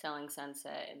Selling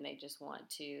Sunset, and they just want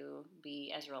to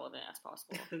be as relevant as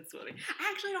possible. That's funny. I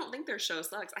actually don't think their show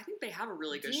sucks. I think they have a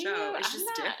really good show. It's just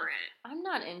different. I'm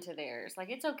not into theirs. Like,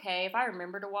 it's okay. If I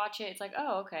remember to watch it, it's like,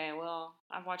 oh, okay, well,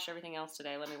 I've watched everything else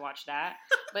today. Let me watch that.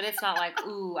 But it's not like,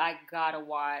 ooh, I gotta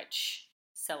watch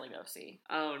Selling OC.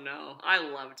 Oh, no. I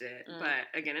loved it.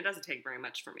 But, again, it doesn't take very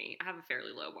much for me. I have a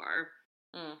fairly low bar.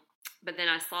 But then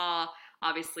I saw,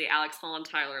 obviously, Alex Hall and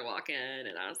Tyler walk in,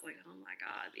 and I was like, oh, my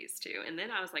God, these two. And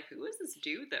then I was like, who is this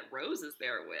dude that Rose is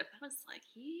there with? I was like,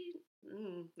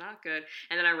 not good.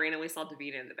 And then I randomly saw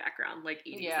Davina in the background, like,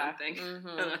 eating something.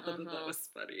 And I thought that was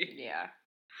funny. Yeah.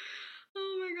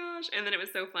 Oh, my gosh. And then it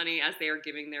was so funny as they were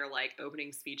giving their, like,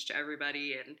 opening speech to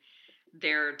everybody, and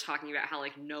they're talking about how,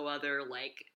 like, no other,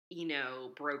 like, you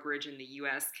know, brokerage in the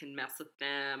U.S. can mess with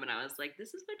them. And I was like,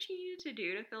 this is what you need to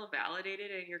do to feel validated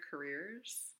in your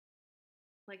careers?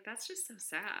 Like, that's just so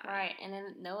sad. Right. And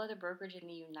then no other brokerage in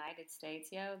the United States,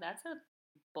 that's a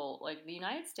bolt. Like, the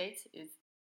United States is,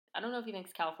 I don't know if he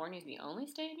thinks California is the only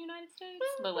state in the United States,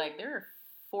 but, like, there are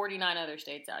 49 other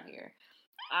states out here.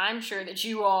 I'm sure that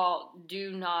you all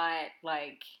do not,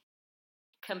 like,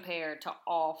 compare to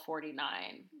all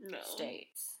 49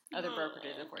 states. Other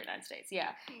brokerages in 49 states. Yeah.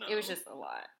 No. It was just a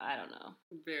lot. I don't know.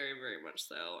 Very, very much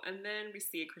so. And then we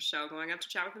see Chrishell going up to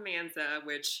chat with Amanza,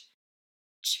 which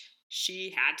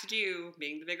she had to do,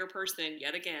 being the bigger person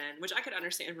yet again, which I could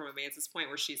understand from Amanza's point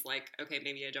where she's like, okay,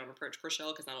 maybe I don't approach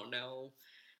Chrishell because I don't know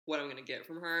what I'm going to get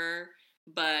from her.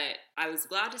 But I was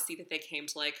glad to see that they came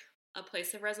to, like, a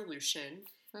place of resolution.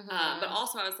 But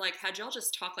also, I was like, had y'all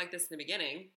just talked like this in the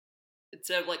beginning,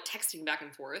 instead of like texting back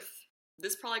and forth,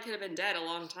 this probably could have been dead a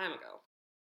long time ago.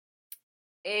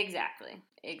 Exactly.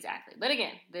 But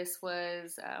again, this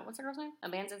was, what's the girl's name?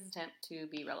 Amanda's attempt to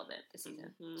be relevant this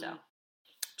season. Mm-hmm. So,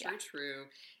 yeah. True.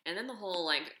 And then the whole,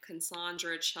 like,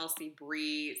 Cassandra, Chelsea,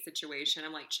 Bree situation.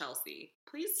 I'm like, Chelsea,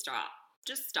 please stop.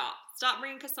 Just stop. Stop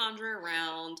bringing Cassandra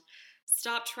around.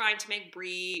 Stop trying to make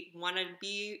Bree want to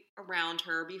be around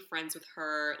her, be friends with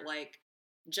her. Like,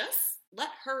 just let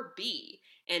her be.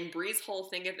 And Bree's whole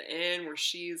thing at the end where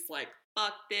she's like,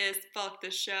 fuck this, fuck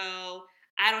the show.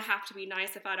 I don't have to be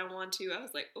nice if I don't want to. I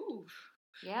was like, ooh.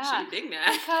 Yeah. She big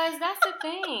mad. Because that's the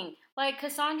thing. Like,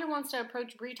 Cassandra wants to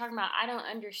approach Bree talking about, I don't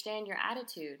understand your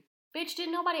attitude. Bitch,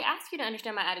 didn't nobody ask you to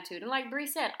understand my attitude? And like Bree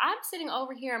said, I'm sitting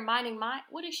over here minding my,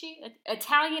 what is she?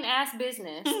 Italian-ass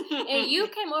business. And you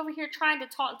came over here trying to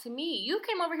talk to me. You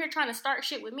came over here trying to start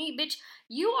shit with me. Bitch,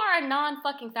 you are a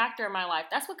non-fucking factor in my life.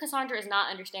 That's what Cassandra is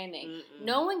not understanding. Mm-mm.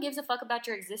 No one gives a fuck about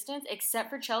your existence except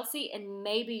for Chelsea and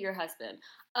maybe your husband.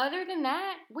 Other than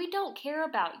that, we don't care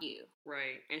about you.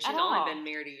 Right. And she's only been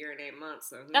married a year and 8 months.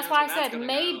 So that's why I said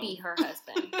maybe her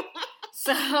husband.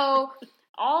 So...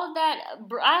 all of that,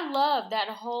 I love that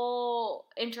whole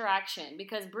interaction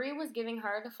because Bree was giving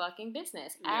her the fucking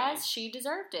business as she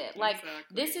deserved it. Like,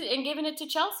 this is, and giving it to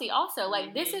Chelsea also.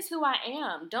 Like, this is who I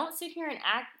am. Don't sit here and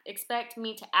expect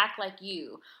me to act like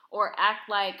you or act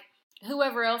like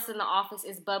whoever else in the office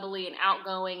is bubbly and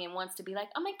outgoing and wants to be like,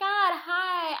 oh my God,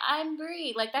 hi, I'm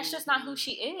Bree. Like, that's just not who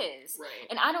she is. Right.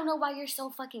 And I don't know why you're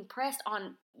so fucking pressed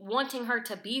on wanting her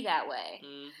to be that way.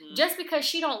 Just because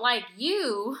she don't like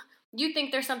you... you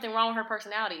think there's something wrong with her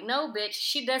personality. No, bitch,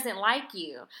 she doesn't like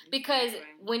you. Because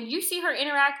when you see her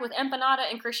interact with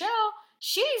Empanada and Chrishell,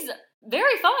 she's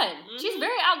very fun. She's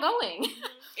very outgoing.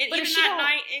 And but even that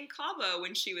night in Cabo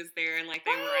when she was there and like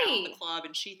they were out in the club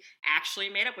and she actually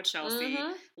made up with Chelsea.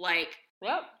 Like,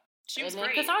 she was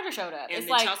great. And then Cassandra showed up. And it's then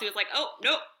like, Chelsea was like, oh,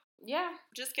 nope. Yeah.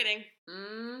 Just kidding.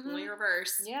 Only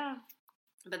reverse. Yeah.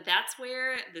 But that's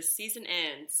where the season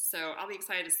ends. So I'll be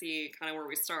excited to see kind of where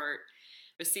we start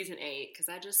with season 8 because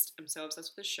I'm so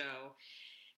obsessed with the show.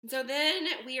 And so then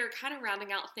we are kind of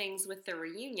rounding out things with the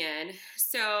reunion.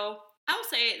 So I will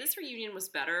say this reunion was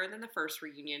better than the first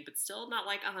reunion, but still not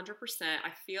like 100%.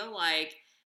 I feel like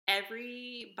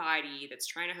everybody that's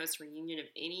trying to host a reunion of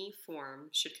any form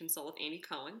should consult with Andy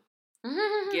Cohen,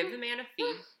 give the man a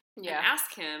fee, and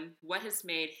ask him what has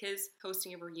made his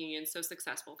hosting of a reunion so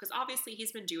successful. Because obviously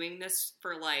he's been doing this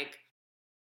for like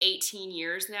 18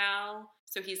 years now,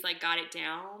 so he's like got it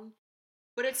down.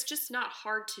 But it's just not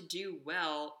hard to do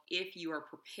well if you are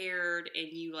prepared and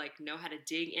you like know how to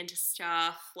dig into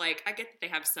stuff. Like, I get that they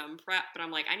have some prep, but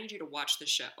I'm like, I need you to watch the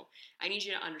show. I need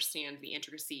you to understand the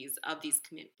intricacies of these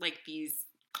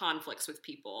conflicts with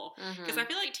people. Because I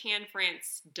feel like Tan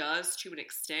France does to an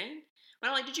extent. But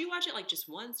I'm like, did you watch it like just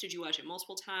once? Did you watch it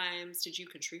multiple times? Did you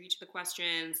contribute to the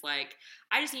questions? Like,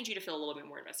 I just need you to feel a little bit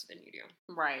more invested than you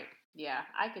do. Right. Yeah,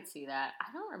 I could see that.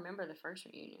 I don't remember the first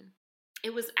reunion.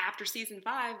 It was after season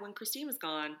 5 when Christine was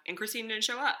gone, and Christine didn't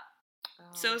show up. Oh.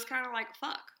 So it's kind of like,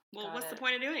 fuck. Well, what's the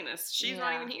point of doing this? She's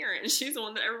not even here, and she's the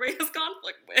one that everybody has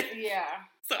conflict with. Yeah.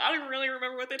 So I don't really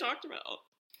remember what they talked about.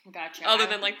 Gotcha. Other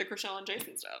than, like, the Chrishell and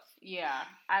Jason stuff. Yeah.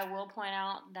 I will point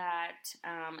out that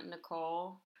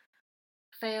Nicole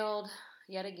failed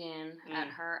yet again at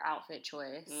her outfit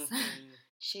choice.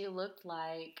 She looked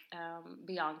like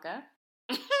Bianca.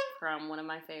 From one of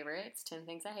my favorites, 10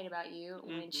 Things I Hate About You,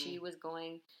 when she was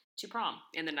going to prom.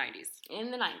 In the 90s.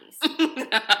 In the 90s.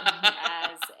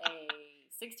 As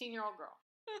a 16-year-old girl.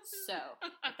 So,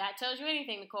 if that tells you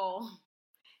anything, Nicole,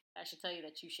 that should tell you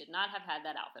that you should not have had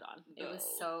that outfit on. It was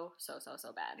so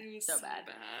bad. It was so bad.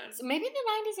 So maybe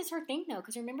the 90s is her thing, though,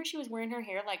 because remember she was wearing her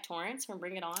hair like Torrance from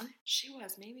Bring It On? She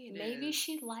was. Maybe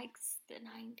she likes the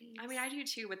 90s. I mean, I do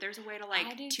too, but there's a way to,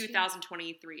 like,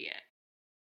 2023 it.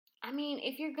 I mean,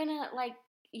 if you're gonna, like,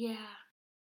 yeah,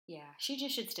 she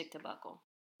just should stick to buckle.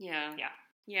 Yeah,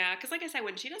 because like I said,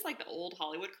 when she does, like, the old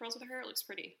Hollywood curls with her hair, it looks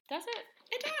pretty. Does it?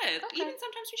 It does. Okay. Even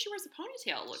sometimes when she wears a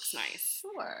ponytail, it looks nice.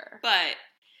 Sure. But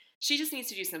she just needs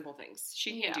to do simple things.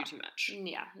 She can't do too much.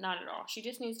 Yeah, not at all. She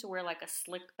just needs to wear, like, a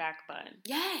slick back bun.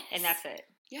 Yes. And that's it.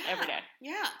 Yeah. Every day.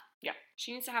 Yeah. Yeah.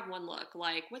 She needs to have one look.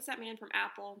 Like, what's that man from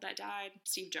Apple that died?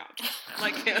 Steve Jobs.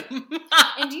 Like him.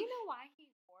 And do you know why he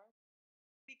wore?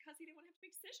 Because he didn't want to have to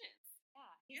make decisions.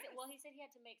 Yeah. He said he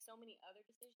had to make so many other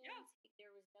decisions. Yeah.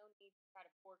 There was no need to try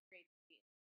to pour creativity,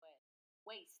 but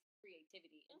waste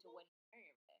creativity into what he's wearing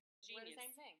every day. Wear the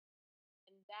same thing.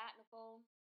 And that, Nicole,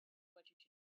 what you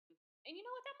should do. And you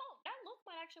know what? That look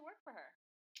might actually work for her.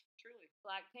 Truly.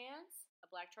 Black pants,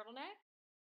 a black turtleneck,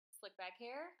 slick back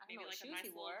hair. I don't Maybe know what like a shoes nice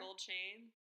he little wore. gold chain.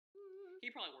 He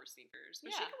probably wore sneakers.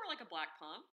 But Yeah. she could wear like a black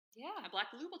pump. Yeah. A black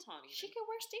Louboutin even. She could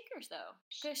wear sneakers, though,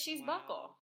 because she's Wow. buckle.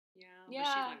 Yeah, Yeah. but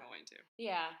she's not going to.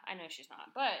 Yeah, I know she's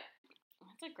not, but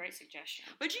that's a great suggestion.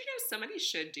 But you know, somebody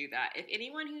should do that. If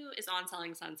anyone who is on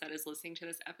Selling Sunset is listening to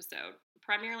this episode,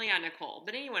 primarily on Nicole,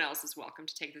 but anyone else is welcome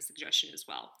to take the suggestion as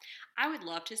well. I would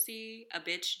love to see a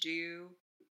bitch do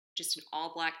just an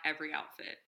all black every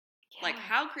outfit. Yeah. Like,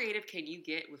 how creative can you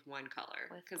get with one color?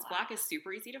 With Because black. black is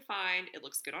super easy to find. It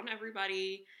looks good on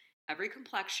everybody, every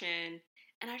complexion.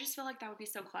 And I just feel like that would be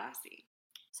so classy.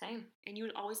 Same. And you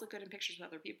would always look good in pictures with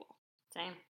other people.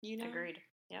 Same. You know? Agreed.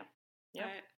 Yep.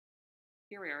 But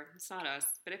here we are. It's not us.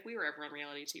 But if we were ever on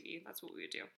reality TV, that's what we would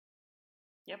do.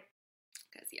 Yep.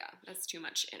 Because, yeah, that's too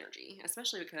much energy.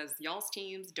 Especially because y'all's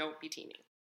teams don't be teaming.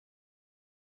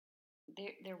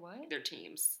 They're what? They're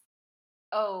teams.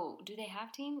 Oh, do they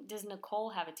have team? Does Nicole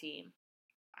have a team?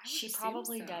 I would She assume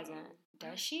probably so. doesn't.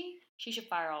 Does she? She should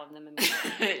fire all of them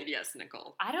immediately. Yes,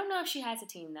 Nicole. I don't know if she has a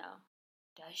team, though.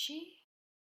 Does she?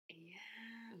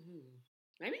 Yeah.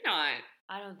 Maybe not.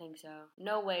 I don't think so.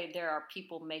 No way there are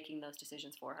people making those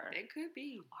decisions for her. It could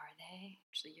be. Are they?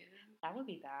 Actually, yeah. That would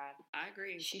be bad. I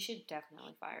agree. She should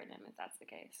definitely fire them if that's the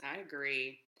case. I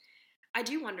agree. I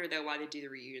do wonder, though, why they do the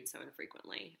reunion so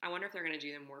infrequently. I wonder if they're going to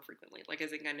do them more frequently. Like,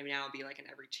 is it going to now be like an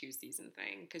every 2-season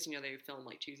thing? Because, you know, they film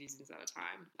like 2 seasons at a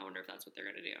time. I wonder if that's what they're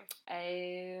going to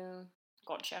do.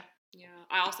 Gotcha. Yeah.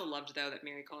 I also loved, though, that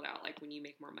Mary called out, like, when you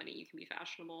make more money, you can be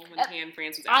fashionable. When Tan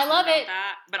France was I asking love about it.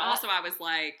 that. But also, I was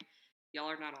like, y'all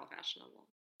are not all fashionable.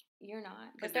 You're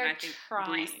not. Because But then they're I think trying.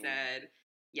 Bree said,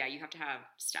 yeah, you have to have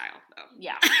style, though.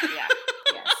 Yeah. Yeah.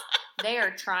 Yes. They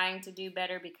are trying to do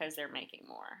better because they're making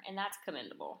more. And that's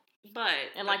commendable. But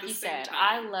And at like the you same said,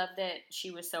 I time, love that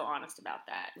she was so honest about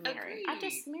that, Mary.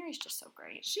 Agreed. Mary's just so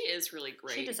great. she is really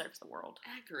great. She deserves the world.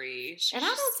 I agree. She's And I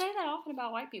just- don't say that often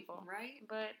about white people. Right?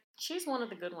 But she's one of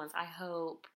the good ones. I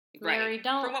hope. Right. Mary, From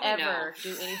don't what we know. ever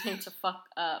do anything to fuck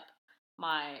up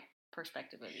my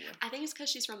perspective of you. I think it's because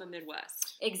she's from the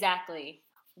Midwest. Exactly.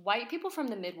 White people from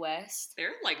the Midwest,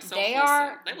 They're like so They wholesome.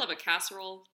 are- They love a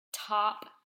casserole. top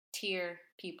tier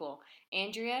people.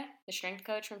 Andrea, the strength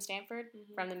coach from Stanford,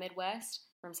 from the Midwest,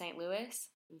 from St. Louis.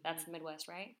 That's the Midwest,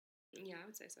 right? Yeah, I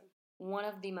would say so. One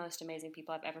of the most amazing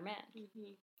people I've ever met.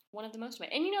 Mm-hmm. One of the most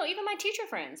amazing. And you know, even my teacher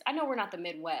friends. I know we're not the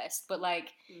Midwest, but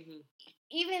like,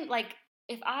 even like,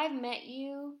 if I've met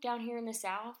you down here in the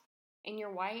South and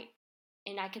you're white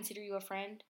and I consider you a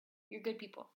friend, you're good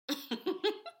people.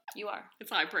 You are. It's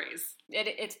high praise.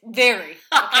 It's very,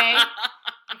 okay?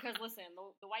 Because listen,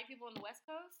 the white people in the West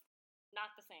Coast,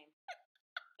 not the same.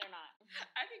 They're not.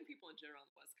 I think people in general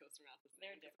on the West Coast are not the same.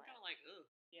 They're 'Cause different. Kind of like, ugh,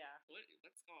 Yeah.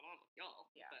 what's going on with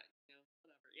y'all? Yeah. But, you know,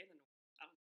 whatever. Even I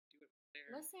don't do it there.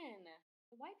 Listen,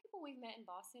 the white people we've met in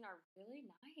Boston are really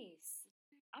nice.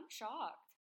 I'm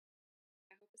shocked.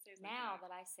 I hope it stays like Now that.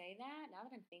 that I say that, now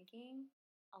that I'm thinking,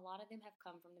 a lot of them have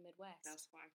come from the Midwest. That's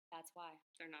why. That's why.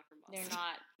 They're not from Boston. They're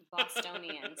not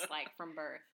Bostonians, like, from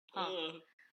birth. Huh. Ugh.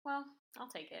 Well, I'll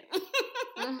take it.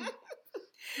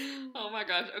 Oh my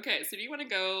gosh. Okay, so do you want to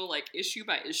go like issue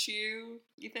by issue,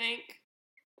 you think?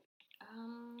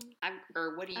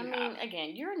 Or what do you I have? mean,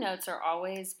 again, your notes are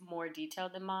always more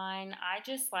detailed than mine. I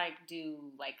just like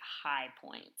do like high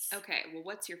points. Okay, well,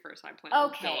 what's your first high point?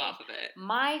 Okay. We'll go off of it.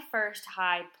 My first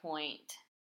high point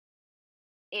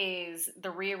is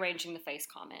the rearranging the face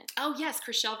comment. Oh, yes,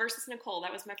 Chriselle versus Nicole.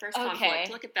 That was my first Okay.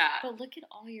 conflict. Look at that. But look at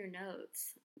all your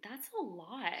notes. That's a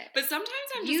lot. But sometimes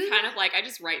I'm just kind of like, I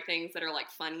just write things that are like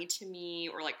funny to me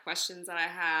or like questions that I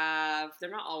have.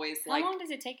 They're not always like. How long does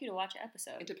it take you to watch an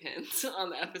episode? It depends on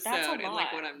the episode That's a and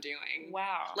like lot. what I'm doing.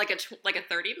 Wow. Like a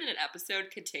 30-minute episode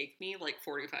could take me like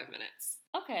 45 minutes.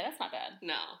 Okay, that's not bad.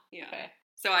 No, yeah. Okay.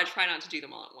 So I try not to do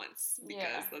them all at once because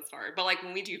Yeah. that's hard. But like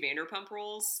when we do Vanderpump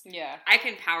Rules, Yeah. I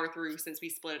can power through since we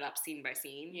split it up scene by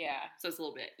scene. Yeah. So it's a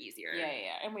little bit easier.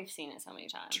 Yeah. And we've seen it so many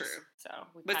times. True. So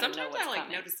we But kinda know sometimes what's I like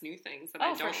coming. notice new things that Oh,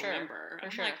 I for don't sure. remember. For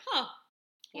I'm sure. like, huh.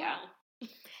 Yeah. Wow.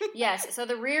 Yes. So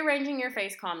the rearranging your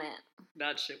face comment.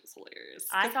 That shit was hilarious.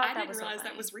 I 'Cause thought I that didn't was so realize funny.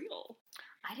 that was real.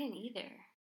 I didn't either.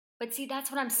 But see,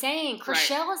 that's what I'm saying. Right.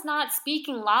 Chriselle is not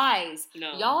speaking lies.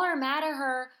 No. Y'all are mad at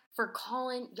her for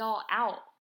calling y'all out.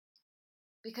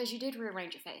 Because you did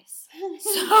rearrange your face.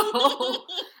 So,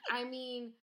 I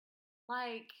mean,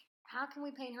 like, how can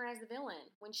we paint her as the villain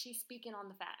when she's speaking on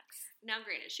the facts? Now,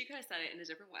 granted, she could have said it in a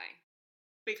different way.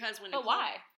 Because when But Nicole,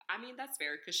 why? I mean, that's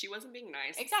fair, because she wasn't being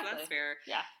nice. Exactly. So that's fair.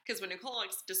 Yeah. Because when Nicole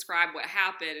described what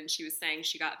happened, and she was saying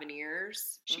she got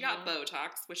veneers, she got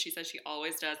Botox, which she says she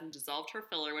always does, and dissolved her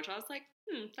filler, which I was like,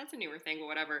 that's a newer thing, but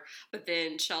whatever. But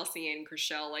then Chelsea and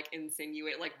Chrishell, like,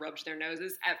 insinuate, like, rubbed their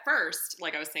noses. At first,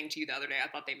 like I was saying to you the other day, I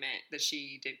thought they meant that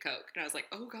she did coke. And I was like,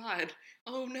 oh, God.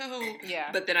 Oh, no.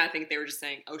 Yeah. But then I think they were just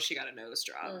saying, oh, she got a nose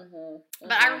job.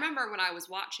 But I remember when I was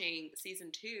watching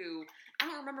season 2, I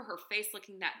don't remember her face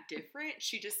looking that different.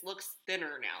 She just looks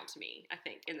thinner now to me, I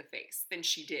think, in the face than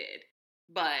she did.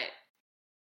 But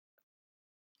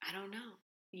I don't know.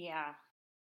 Yeah.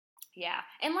 Yeah.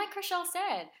 And like Chrishell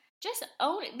said, just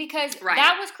own it. Because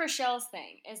that was Chrishell's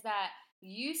thing, is that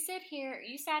you sat here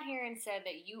and said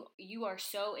that you are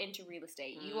so into real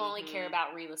estate. You only care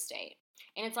about real estate.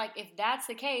 And it's like, if that's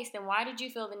the case, then why did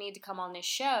you feel the need to come on this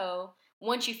show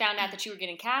once you found out that you were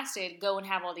getting casted, go and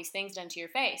have all these things done to your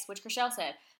face? Which Chrishell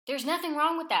said, there's nothing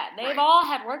wrong with that. They've all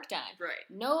had work done. Right.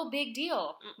 No big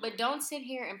deal. But don't sit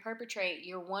here and perpetrate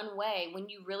your one way when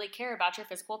you really care about your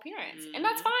physical appearance. And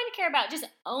that's fine to care about. Just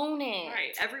own it.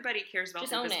 Right. Everybody cares about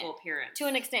their physical appearance. To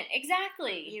an extent.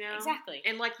 Exactly. You know? Exactly.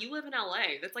 And, like, you live in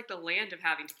LA. That's, like, the land of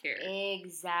having to care.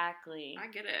 Exactly. I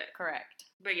get it. Correct.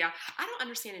 But, yeah, I don't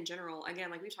understand in general. Again,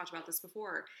 like, we've talked about this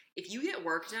before. If you get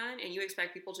work done and you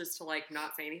expect people just to, like,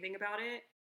 not say anything about it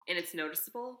and it's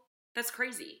noticeable, that's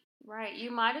crazy. Right. You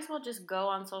might as well just go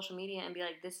on social media and be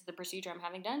like, this is the procedure I'm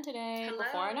having done today, Hello?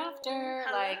 before and after.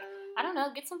 Hello? Like, I don't know,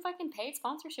 get some fucking paid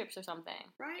sponsorships or something.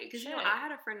 Right. Because, you know, I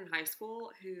had a friend in high school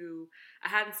who I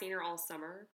hadn't seen her all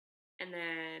summer. And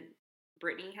then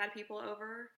Brittany had people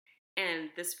over. And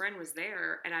this friend was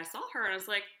there. And I saw her and I was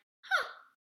like, huh,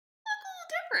 look a little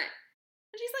different.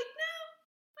 And she's like, no,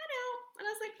 I know. And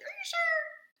I was like, are you sure?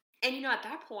 And, you know, at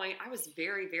that point, I was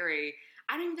very, very...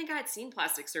 I don't even think I had seen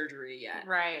plastic surgery yet.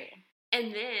 Right.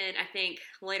 And then I think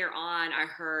later on I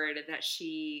heard that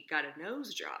she got a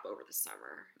nose job over the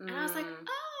summer. And I was like,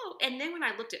 oh. And then when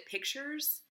I looked at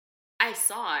pictures, I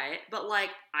saw it. But,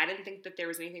 like, I didn't think that there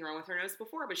was anything wrong with her nose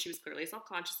before. But she was clearly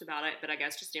self-conscious about it. But I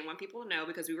guess just didn't want people to know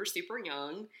because we were super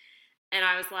young. And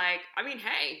I was like, I mean,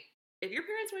 hey, if your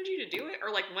parents wanted you to do it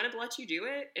or, like, wanted to let you do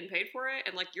it and paid for it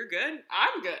and, like, you're good,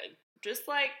 I'm good. Just,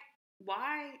 like,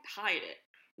 why hide it?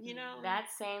 You know? That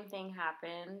same thing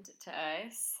happened to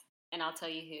us, and I'll tell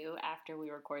you who after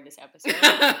we record this episode.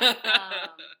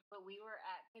 But we were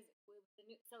at,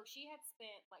 so she had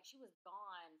spent, like, she was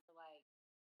gone for, like,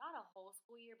 not a whole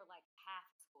school year, but, like, half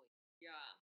the school year.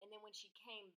 Yeah. And then when she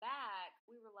came back,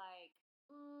 we were like,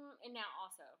 and now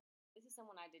also, this is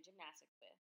someone I did gymnastics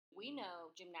with. We know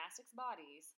gymnastics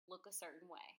bodies look a certain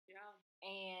way. Yeah.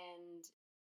 And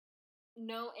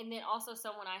then also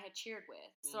someone I had cheered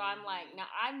with. So I'm like, now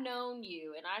I've known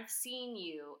you and I've seen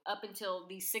you up until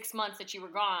these 6 months that you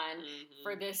were gone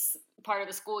for this part of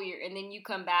the school year. And then you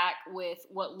come back with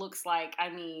what looks like, I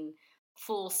mean,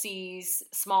 full C's,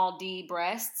 small D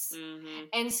breasts.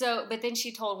 And so, but then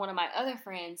she told one of my other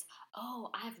friends, oh,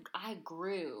 I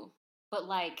grew, but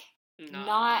like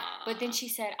not, but then she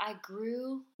said, I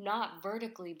grew not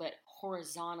vertically, but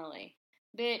horizontally.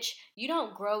 Bitch, you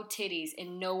don't grow titties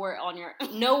and no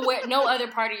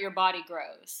other part of your body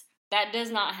grows. That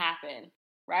does not happen,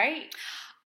 right?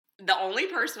 The only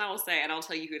person I will say, and I'll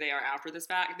tell you who they are after this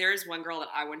fact, there is one girl that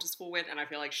I went to school with, and I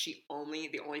feel like the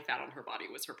only fat on her body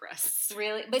was her breasts.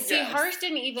 Really? But see, hers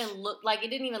didn't even look, like, it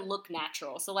didn't even look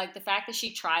natural. So, like, the fact that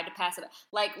she tried to pass it up,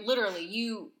 like, literally,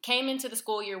 you came into the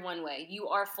school year one way, you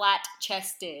are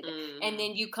flat-chested, and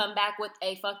then you come back with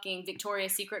a fucking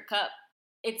Victoria's Secret cup.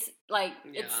 It's like,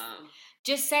 it's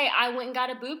just say, I went and got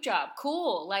a boob job.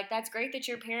 Cool. Like, that's great that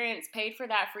your parents paid for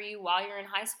that for you while you're in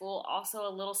high school. Also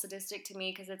a little sadistic to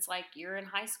me because it's like, you're in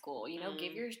high school, you know,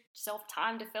 give yourself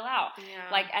time to fill out.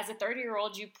 Yeah. Like, as a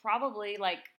 30-year-old, you probably,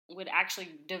 like, would actually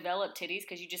develop titties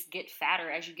because you just get fatter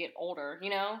as you get older,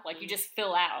 you know? Like, you just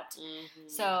fill out.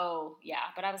 So, yeah.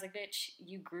 But I was like, bitch,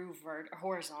 you grew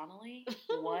horizontally?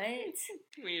 What?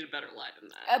 We need a better lie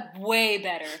than that. Way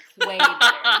better. Way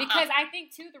better. Because I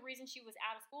think, too, the reason she was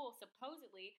out of school,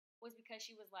 supposedly, was because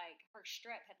she was, like, her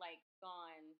strep had, like,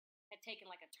 had taken,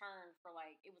 like, a turn for,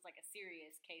 like, it was, like, a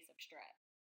serious case of strep.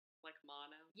 Like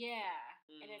mono? Yeah.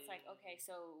 And it's like, okay,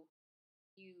 so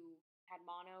you had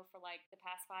mono for like the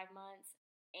past 5 months,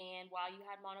 and while you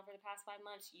had mono for the past 5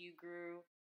 months, you grew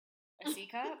a C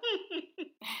cup?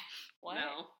 What?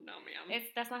 No, ma'am.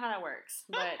 That's not how that works.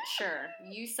 But sure,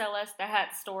 you sell us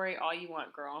that story all you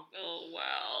want, girl. Oh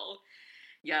well.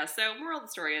 Yeah. So moral of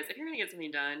the story is, if you're gonna get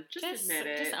something done, just admit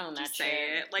it. Just own that just say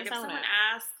shit. it. Like, just if someone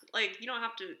asks, like, you don't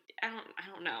have to. I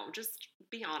don't know. Just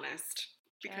be honest,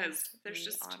 because there's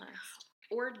just. honest.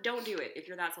 or don't do it if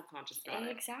you're that self-conscious about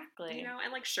it. Exactly. You know,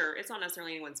 and like, sure, it's not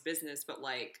necessarily anyone's business, but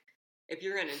like, if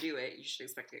you're gonna do it, you should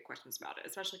expect to get questions about it,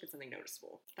 especially if it's something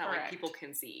noticeable that like people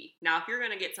can see. Now, if you're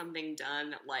gonna get something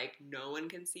done that like no one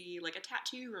can see, like a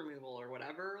tattoo removal or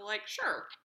whatever, like sure,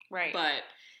 right. But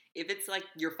if it's like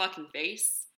your fucking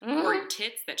face or your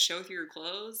tits that show through your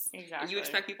clothes, and you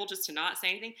expect people just to not say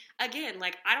anything, again,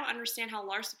 like I don't understand how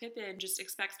Larsa Pippen just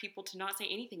expects people to not say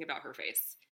anything about her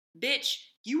face. Bitch,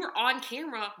 you were on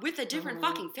camera with a different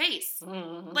fucking face.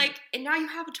 Like, and now you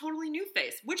have a totally new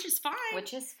face, which is fine.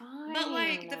 But,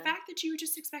 like, the fact that you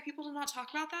just expect people to not talk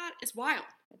about that is wild.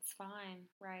 It's fine,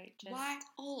 right. Just,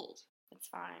 wild. It's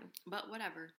fine. But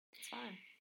whatever. It's fine.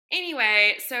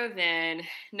 Anyway, so then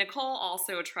Nicole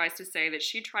also tries to say that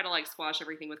she tried to, like, squash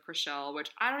everything with Chrishell, which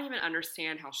I don't even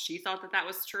understand how she thought that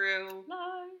was true.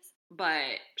 Lies.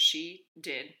 But she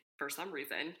did for some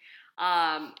reason.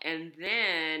 And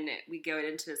then we go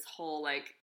into this whole,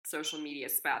 like, social media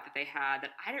spat that they had that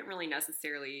I didn't really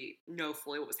necessarily know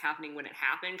fully what was happening when it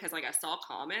happened, because, like, I saw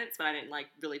comments, but I didn't, like,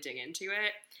 really dig into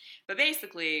it. But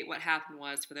basically what happened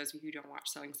was, for those of you who don't watch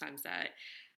Selling Sunset,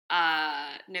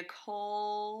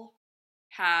 Nicole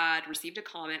had received a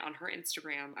comment on her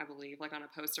Instagram, I believe, like on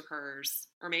a post of hers,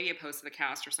 or maybe a post of the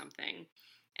cast or something,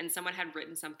 and someone had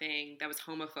written something that was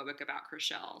homophobic about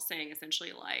Chrishell, saying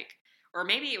essentially like, or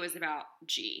maybe it was about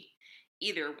G,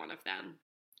 either one of them,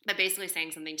 but basically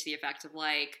saying something to the effect of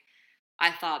like,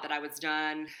 I thought that I was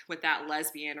done with that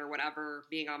lesbian or whatever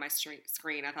being on my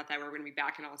screen. I thought that we were going to be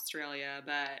back in Australia,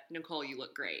 but Nicole, you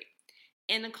look great.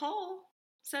 And Nicole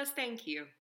says thank you.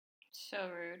 So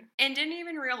rude. And didn't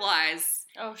even realize.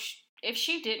 Oh, if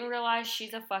she didn't realize,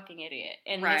 she's a fucking idiot.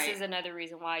 And this is another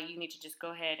reason why you need to just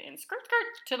go ahead and skirt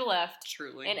to the left.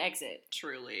 Truly. And exit.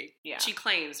 Truly. Yeah. She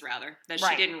claims, rather, that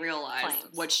she didn't realize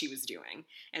what she was doing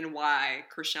and why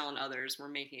Chrishell and others were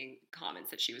making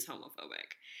comments that she was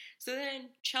homophobic. So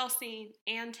then Chelsea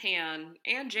and Tan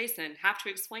and Jason have to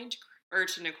explain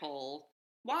to Nicole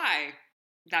why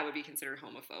that would be considered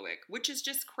homophobic, which is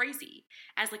just crazy.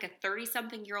 As like a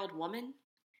 30-something-year-old woman,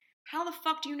 how the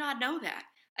fuck do you not know that?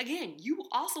 Again, you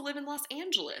also live in Los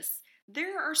Angeles.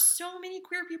 There are so many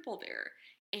queer people there,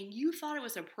 and you thought it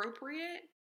was appropriate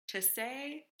to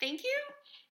say thank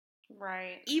you?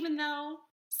 Right. Even though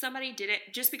somebody did it,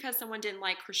 just because someone didn't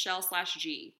like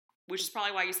Chrishell/G, which is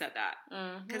probably why you said that.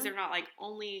 Because they're not like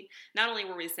not only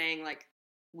were we saying like,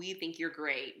 we think you're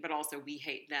great, but also we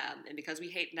hate them. And because we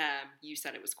hate them, you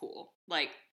said it was cool. Like,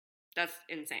 that's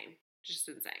insane. Just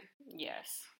insane.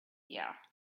 Yes. Yeah.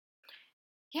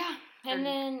 Yeah. And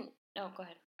then, go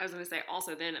ahead. I was going to say,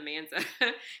 also then Amanda,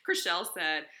 Chrishell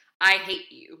said, I hate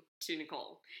you to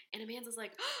Nicole. And Amanda's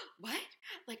like, oh, what?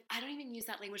 Like, I don't even use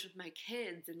that language with my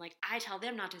kids. And like, I tell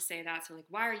them not to say that. So like,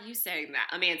 why are you saying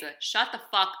that? Amanda, shut the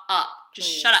fuck up.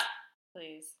 Just shut up.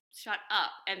 Please. Shut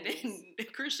up. And then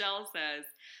Chrishell says,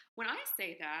 when I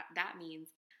say that, that means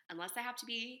unless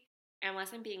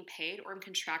I'm being paid or I'm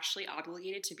contractually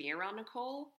obligated to be around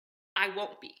Nicole, I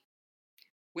won't be.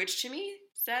 Which to me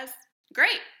says,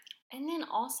 great. And then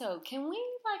also, can we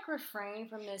like refrain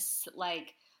from this,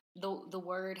 like the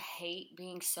word hate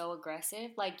being so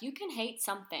aggressive? Like, you can hate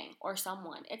something or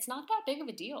someone. It's not that big of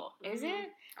a deal, is it?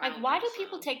 Like, why do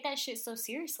people take that shit so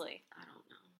seriously? I don't know.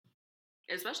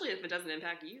 Especially if it doesn't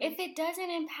impact you. If it doesn't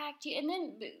impact you. And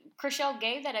then Chrishell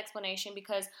gave that explanation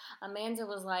because Amanda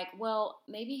was like, well,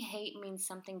 maybe hate means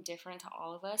something different to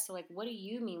all of us. So, like, what do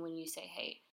you mean when you say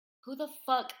hate? Who the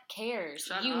fuck cares?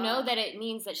 Shut you up. know that it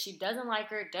means that she doesn't like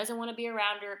her, doesn't want to be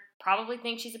around her, probably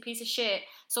thinks she's a piece of shit.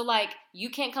 So, like,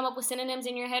 you can't come up with synonyms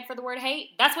in your head for the word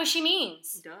hate? That's what she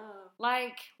means. Duh.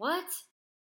 Like, what?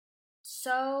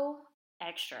 So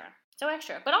extra. So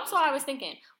extra. But also I was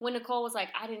thinking, when Nicole was like,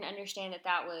 I didn't understand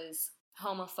that was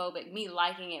homophobic, me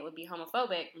liking it would be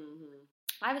homophobic,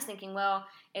 I was thinking, well,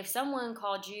 if someone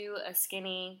called you a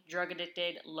skinny,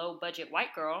 drug-addicted, low-budget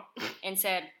white girl and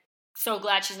said, so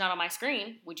glad she's not on my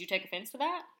screen, would you take offense to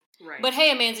that? Right. But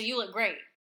hey, Amanda, you look great.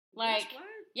 Like,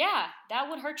 yeah, that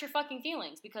would hurt your fucking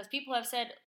feelings because people have said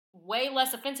way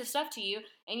less offensive stuff to you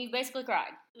and you basically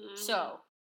cried. So.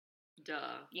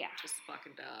 Duh. Yeah. Just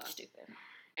fucking duh. Stupid.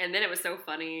 And then it was so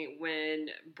funny when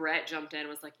Brett jumped in and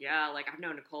was like, yeah, like, I've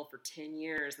known Nicole for 10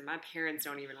 years and my parents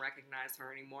don't even recognize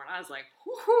her anymore. And I was like,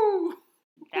 whoo-hoo.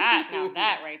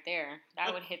 That right there,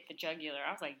 that would hit the jugular.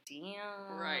 I was like,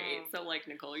 damn. Right. So, like,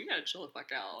 Nicole, you gotta chill the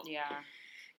fuck out. Yeah.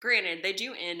 Granted, they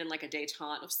do end in, like, a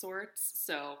detente of sorts,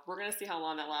 so we're gonna see how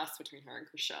long that lasts between her and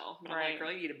Chrishell. But I'm like,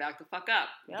 girl, you need to back the fuck up.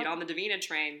 Yep. Get on the Davina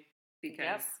train.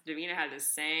 Because Davina had the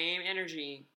same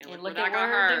energy. And look at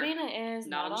where Davina is.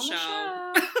 Not on the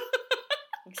show.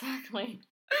 Exactly.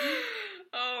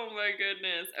 Oh my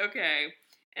goodness. Okay.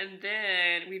 And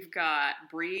then we've got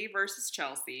Bree versus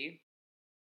Chelsea.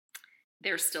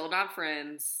 They're still not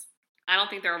friends. I don't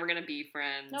think they're ever going to be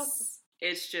friends. Nope.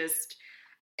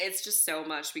 It's just so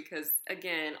much because,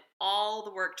 again, all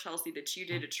the work, Chelsea, that you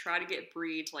did to try to get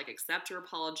Bree to, like, accept your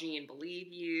apology and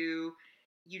believe you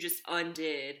just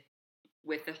undid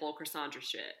with the whole Cassandra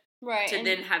shit. Right. To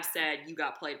then have said you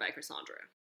got played by Cassandra.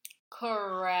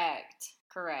 Correct.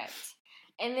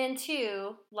 And then,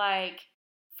 too, like,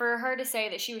 for her to say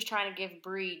that she was trying to give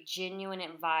Bree genuine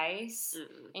advice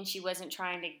and she wasn't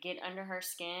trying to get under her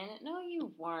skin, no,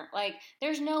 you weren't. Like,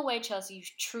 there's no way, Chelsea, you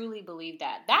truly believe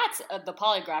that. That's the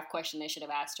polygraph question they should have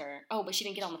asked her. Oh, but she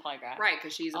didn't get on the polygraph. Right,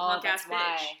 because she's a punk-ass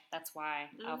bitch. That's why.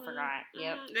 I forgot.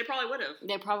 Yep. They probably would have.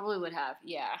 They probably would have.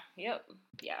 Yeah. Yep.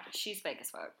 Yeah, she's fake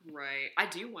as fuck. Right. I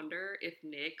do wonder if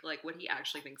Nick, like, what he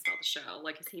actually thinks about the show.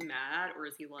 Like, is he mad or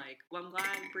is he like, well, I'm glad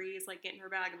Bree's, like, getting her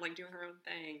bag and, like, doing her own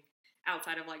thing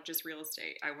outside of, like, just real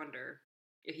estate. I wonder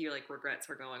if he, like, regrets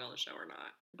her going on the show or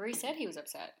not. Bree said he was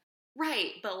upset.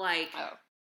 Right, but, like, oh.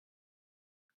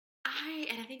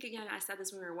 I think, again, I said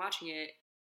this when we were watching it,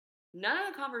 none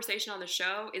of the conversation on the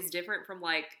show is different from,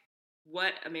 like,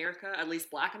 what America, at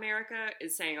least Black America,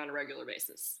 is saying on a regular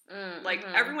basis. Like,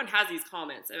 everyone has these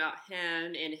comments about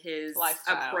him and his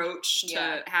lifestyle. Approach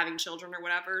to having children or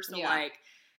whatever. So, like,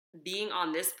 being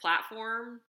on this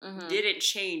platform didn't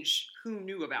change who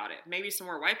knew about it. Maybe some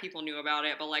more white people knew about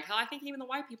it, but, like, hell, I think even the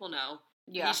white people know.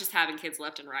 Yeah. He's just having kids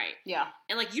left and right. Yeah.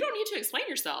 And, like, you don't need to explain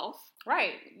yourself.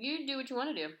 Right. You do what you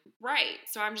want to do. Right.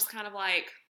 So I'm just kind of like,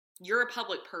 you're a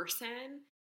public person.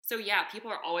 So, yeah,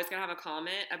 people are always going to have a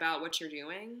comment about what you're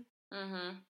doing.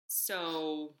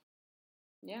 So,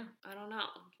 yeah. I don't know.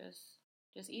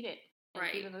 Just eat it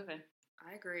and keep it moving.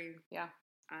 I agree. Yeah.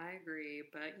 I agree.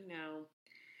 But, you know,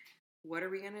 what are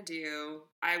we going to do?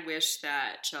 I wish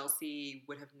that Chelsea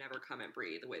would have never come at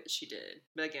Bree the way that she did.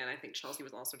 But, again, I think Chelsea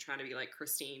was also trying to be like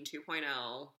Christine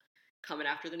 2.0, coming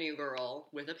after the new girl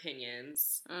with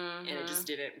opinions, and it just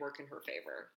didn't work in her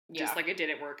favor. Yeah. Just like it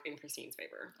didn't work in Christine's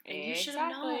favor. And you should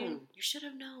have known. You should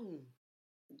have known.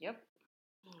 Yep.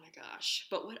 Oh my gosh.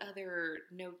 But what other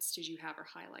notes did you have or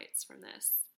highlights from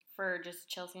this? For just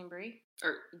Chelsea and Bree?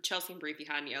 Or Chelsea and Bree if you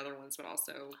had any other ones, but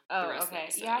also the rest okay.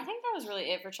 of the Yeah, I think that was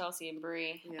really it for Chelsea and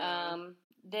Bree. Yeah.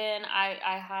 Then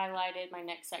I highlighted my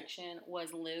next section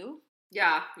was Lou.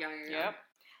 Yeah. Yep.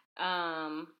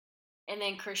 And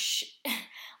then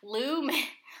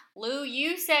Lou,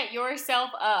 you set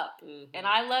yourself up. And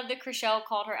I love that Chrishell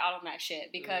called her out on that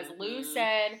shit because Lou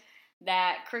said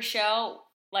that Chrishell,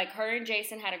 like her and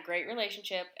Jason had a great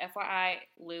relationship. FYI,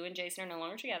 Lou and Jason are no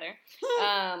longer together.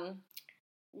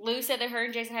 Lou said that her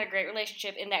and Jason had a great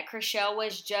relationship and that Chrishell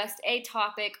was just a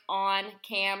topic on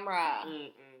camera.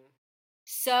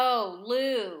 So,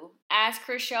 Lou, as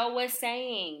Chrishell was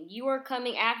saying, you are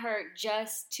coming at her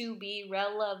just to be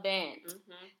relevant.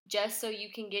 Just so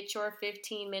you can get your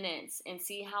 15 minutes and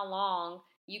see how long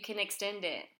you can extend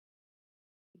it.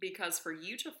 Because for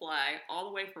you to fly all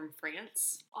the way from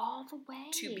France, all the way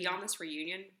to be on this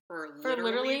reunion for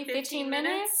literally 15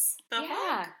 minutes,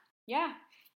 yeah,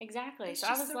 exactly. It's so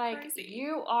I was so like, crazy.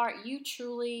 you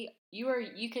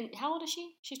can. How old is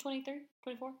she? She's 23,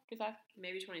 24, 25,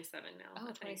 maybe 27 now.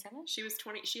 Oh, 27. She was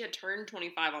 20. She had turned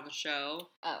 25 on the show.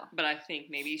 Oh, but I think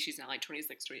maybe she's now like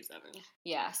 26, 27.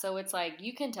 Yeah, so it's like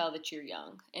you can tell that you're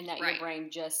young and that your brain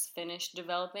just finished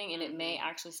developing, and it may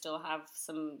actually still have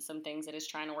some things that it's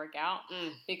trying to work out.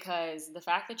 Because the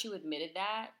fact that you admitted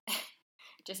that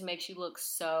just makes you look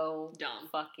so dumb,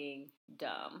 fucking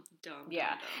dumb.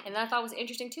 Yeah, and I thought it was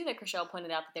interesting too that Chrishell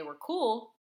pointed out that they were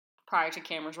cool prior to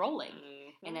cameras rolling,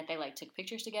 and that they like took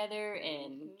pictures together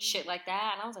and shit like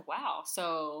that. And I was like, wow.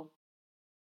 So,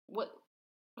 what?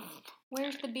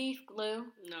 Where's the beef, Lou?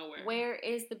 Nowhere. Where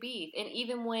is the beef? And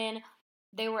even when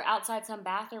they were outside some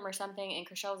bathroom or something, and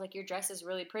Chrishell was like, "Your dress is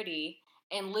really pretty,"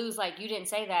 and Lou's like, "You didn't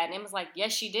say that," and Emma's like,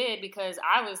 "Yes, she did," because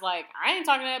I was like, "I ain't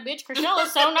talking to that bitch. Chrishell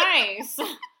is so nice."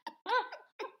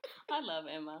 I love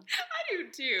Emma. I do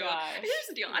too. Gosh. Here's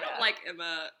the deal. I don't like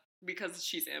Emma because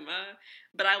she's Emma,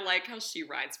 but I like how she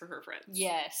rides for her friends.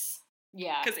 Yes.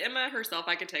 Yeah. Because Emma herself,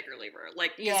 I could take her or leave her.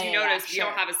 Like, because you notice we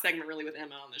don't have a segment really with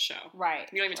Emma on the show. Right.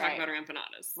 We don't even talk about her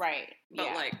empanadas. Right.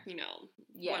 But, like, you know,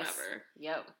 whatever.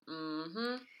 Yep.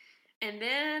 And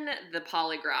then the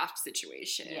polygraph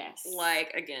situation. Yes.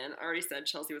 Like, again, I already said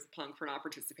Chelsea was a punk for not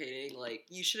participating. Like,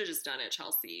 you should have just done it,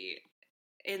 Chelsea.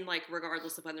 And, like,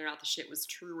 regardless of whether or not the shit was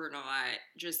true or not,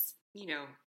 just, you know,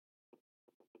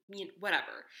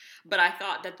 whatever. But I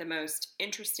thought that the most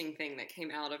interesting thing that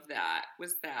came out of that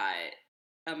was that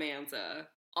Amanda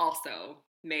also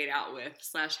made out with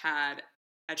 / had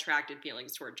attracted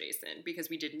feelings toward Jason, because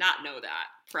we did not know that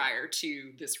prior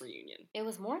to this reunion. It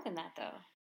was more than that, though.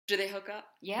 Do they hook up?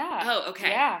 Yeah. Oh, okay.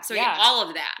 Yeah. So yeah, all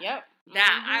of that. Yep.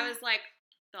 That, I was like,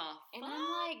 the And fuck?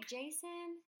 I'm like,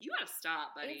 Jason, You gotta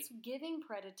stop, buddy. it's giving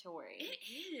predatory. It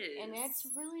is. And it's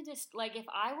really just, like, if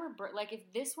I were, like, if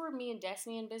this were me and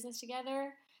Destiny in business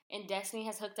together, and Destiny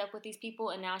has hooked up with these people,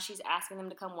 and now she's asking them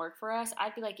to come work for us,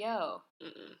 I'd be like, yo,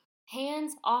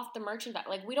 hands off the merchandise.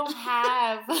 Like, we don't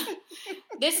have,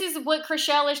 this is what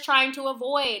Chrishell is trying to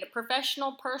avoid,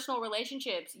 professional, personal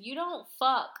relationships. You don't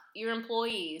fuck your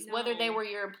employees, whether they were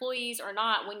your employees or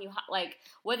not, when you, like,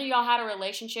 whether y'all had a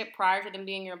relationship prior to them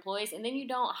being your employees, and then you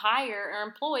don't hire or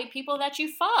employ people that you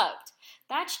fucked.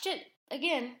 That's just,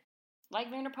 again,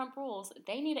 like Vanderpump Rules,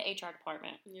 they need an HR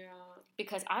department. Yeah.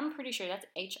 Because I'm pretty sure that's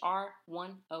HR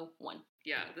 101.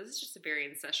 Yeah, this is just a very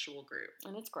incestual group.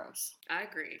 And it's gross. I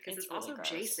agree, because it's really also gross.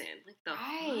 Jason. Like, the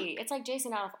Right. fuck? It's like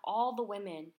Jason, out of all the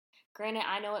women, granted,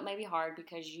 I know it may be hard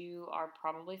because you are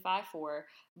probably 5'4",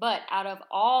 but out of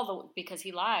all the, because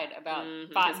he lied about being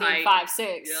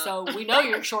 5'6", yeah. so we know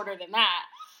you're shorter than that.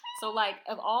 So, like,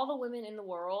 of all the women in the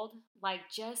world, like,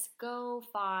 just go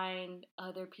find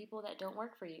other people that don't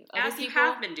work for you. Other As you people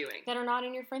have been doing. that are not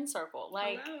in your friend circle.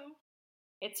 Like, Hello.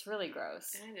 it's really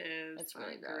gross. It is. It's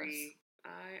really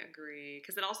I agree.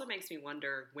 Because it also makes me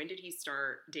wonder, when did he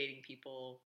start dating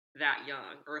people that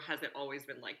young? Or has it always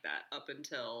been like that up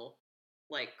until,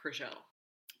 like, Chrishell?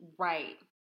 Right.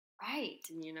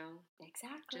 You know?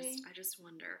 Exactly. I just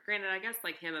wonder. Granted, I guess,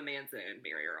 like, him, Amanda, and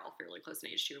Mary are all fairly close in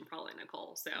age too, and probably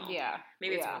Nicole. So yeah.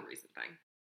 maybe it's a more recent thing.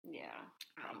 Yeah.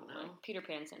 I don't Probably. know. Peter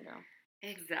Pan syndrome.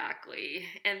 Exactly.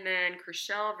 And then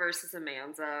Chrishell versus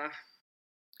Amanda.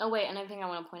 Oh, wait, another thing I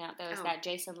want to point out, though, is that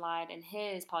Jason lied in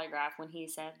his polygraph when he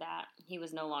said that he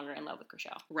was no longer in love with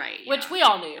Chrishell. Right. Which we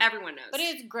all knew. Everyone knows. But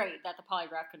it's great that the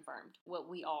polygraph confirmed what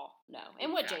we all know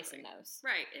and what Jason knows.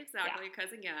 Right, exactly.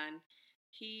 Because, again,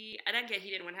 he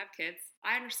didn't want to have kids.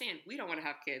 I understand. We don't want to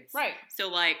have kids. Right. So,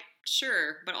 like,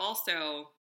 sure, but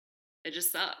also, it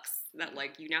just sucks that,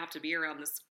 like, you now have to be around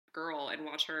this girl and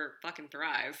watch her fucking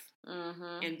thrive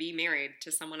and be married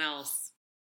to someone else.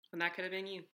 And that could have been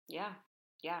you. Yeah.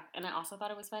 Yeah, and I also thought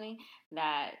it was funny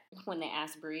that when they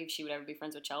asked Brie if she would ever be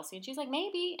friends with Chelsea, and she's like,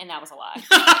 maybe, and that was a lie. I'm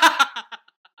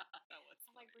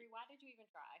like, Brie, why did you even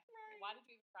try? Right. Why did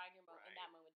you even try in that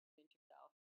moment to convince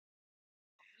yourself?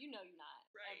 You know you're not,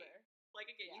 ever. Like,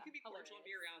 again, you can be cordial and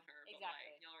be around her, but,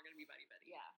 like, y'all are going to be buddy-buddy.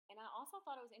 Yeah, and I also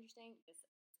thought it was interesting, this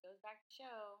goes back to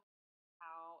show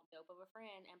how dope of a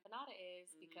friend Empanada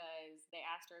is, because they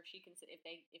asked her if she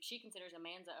considers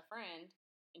Amanda a friend,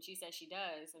 and she says she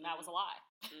does, and that was a lie.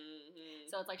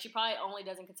 So it's like she probably only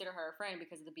doesn't consider her a friend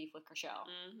because of the beef with Chrishell,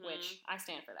 which I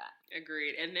stand for that.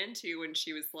 Agreed. And then, too, when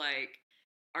she was like,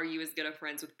 are you as good of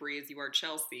friends with Brie as you are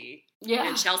Chelsea? Yeah.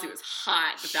 And Chelsea was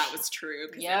hot that was true.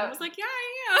 Because I was like, yeah,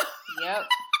 I am. Yep.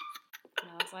 And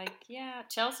I was like, yeah,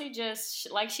 Chelsea just,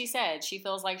 like she said, she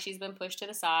feels like she's been pushed to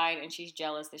the side, and she's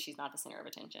jealous that she's not the center of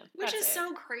attention. Which is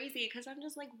so crazy, because I'm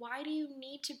just like, why do you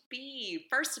need to be?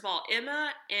 First of all,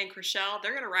 Emma and Chrishell,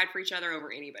 they're going to ride for each other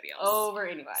over anybody else. Over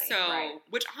anybody. So,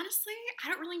 which honestly, I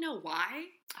don't really know why.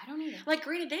 I don't either. Like,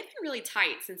 granted, they've been really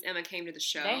tight since Emma came to the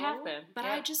show. They have been. But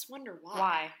I just wonder why.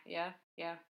 Why? Yeah.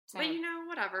 Same. But, you know,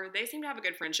 whatever. They seem to have a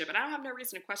good friendship, and I don't have no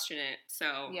reason to question it.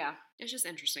 So, yeah. It's just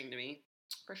interesting to me.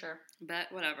 For sure. But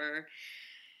whatever.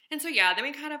 And so, yeah, then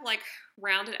we kind of, like,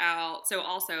 round it out. So,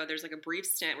 also, there's, like, a brief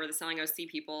stint where the Selling OC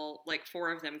people, like,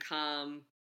 4 of them come.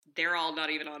 They're all not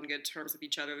even on good terms with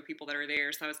each other, the people that are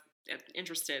there. So I was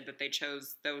interested that they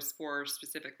chose those 4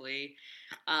 specifically,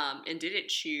 and didn't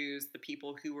choose the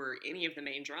people who were any of the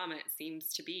main drama, it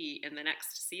seems to be, in the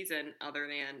next season, other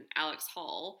than Alex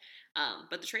Hall.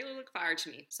 But the trailer looked fire to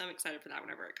me, so I'm excited for that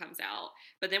whenever it comes out.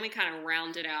 But then we kind of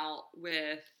round it out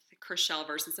with Chrishell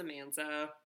versus Amanda.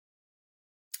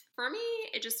 For me,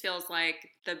 it just feels like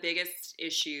the biggest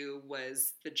issue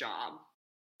was the job.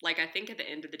 Like, I think at the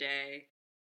end of the day,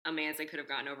 Amanda could have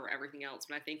gotten over everything else,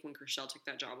 but I think when Chrishell took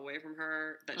that job away from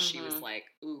her, that she was like,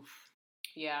 oof.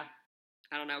 Yeah.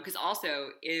 I don't know. Because also,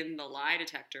 in the lie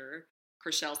detector,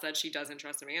 Chrishell said she doesn't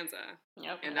trust Amanda.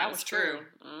 Yep. And that was true.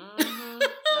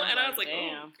 And I was like,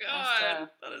 damn, oh, God,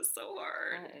 that is so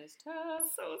hard. That is tough.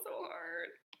 So hard.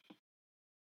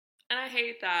 And I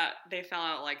hate that they fell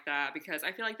out like that, because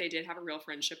I feel like they did have a real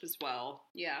friendship as well.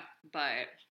 Yeah. But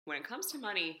when it comes to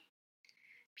money,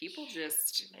 people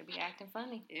just... They be acting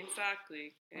funny.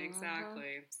 Exactly.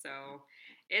 So,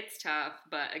 it's tough.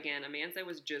 But again, Amanda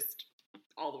was just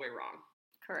all the way wrong.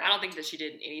 Correct. I don't think that she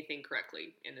did anything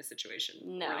correctly in this situation.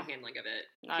 No. Or the handling of it.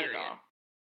 Not at all.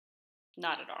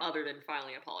 Not at all. Other than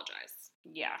finally apologize.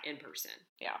 Yeah. In person.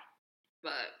 Yeah.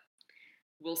 But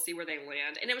we'll see where they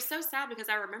land. And it was so sad because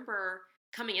I remember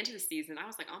coming into the season, I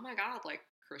was like, oh my God, like,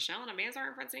 Chrishell and Amanda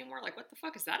aren't friends anymore. Like, what the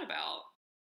fuck is that about?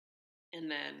 And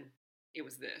then it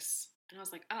was this. And I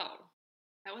was like, oh,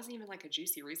 that wasn't even like a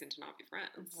juicy reason to not be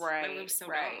friends. Right. Like, it was so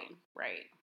dumb. Right.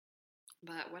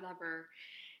 But whatever.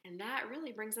 And that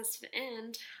really brings us to the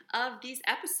end of these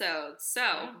episodes.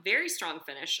 So, very strong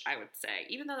finish, I would say.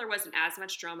 Even though there wasn't as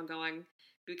much drama going,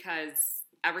 because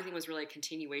everything was really a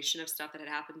continuation of stuff that had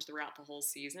happened throughout the whole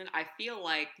season. I feel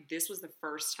like this was the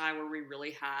first time where we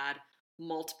really had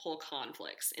multiple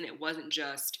conflicts, and it wasn't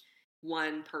just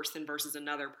one person versus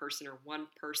another person or one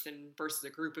person versus a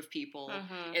group of people.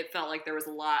 Mm-hmm. It felt like there was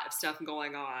a lot of stuff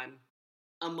going on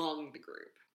among the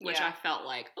group, which I felt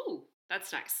like, oh,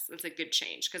 that's nice. That's a good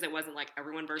change, because it wasn't like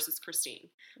everyone versus Christine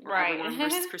or everyone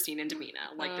versus Christine and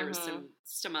Davina. Like, there was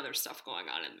some other stuff going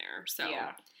on in there. So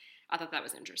I thought that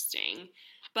was interesting.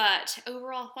 But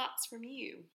overall thoughts from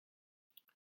you?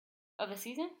 Of the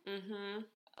season? Mm-hmm.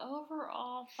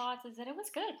 Overall thoughts is that it was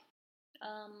good.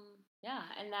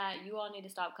 And that you all need to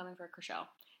stop coming for Chrishell.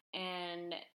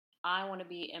 And I want to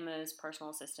be Emma's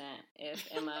personal assistant if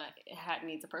Emma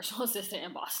needs a personal assistant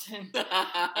in Boston.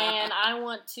 And I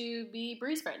want to be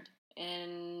Bree's friend.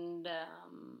 And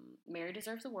Mary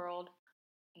deserves the world.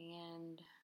 And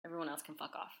everyone else can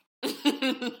fuck off.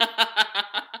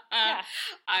 Yeah.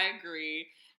 I agree.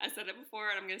 I said it before,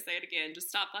 and I'm going to say it again. Just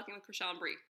stop fucking with Chrishell and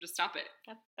Bree. Just stop it.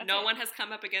 No one has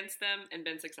come up against them and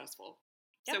been successful.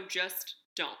 Yep. So just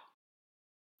don't.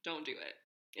 Don't do it.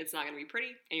 It's not going to be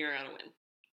pretty, and you're going to win.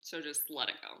 So just let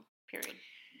it go. Period.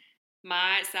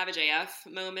 My Savage AF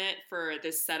moment for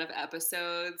this set of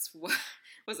episodes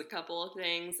was a couple of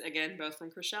things. Again, both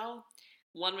from Chrishell.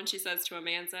 One, when she says to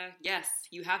Amanda, yes,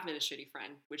 you have been a shitty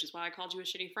friend, which is why I called you a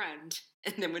shitty friend.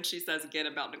 And then when she says again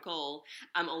about Nicole,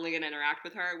 I'm only going to interact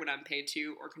with her when I'm paid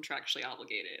to or contractually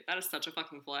obligated. That is such a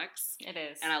fucking flex. It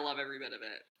is. And I love every bit of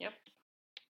it. Yep.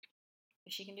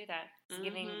 She can do that. It's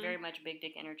giving very much big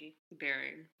dick energy.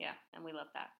 Very. Yeah, and we love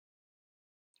that.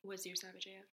 What's your Savage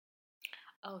AF?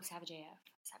 Oh, Savage AF.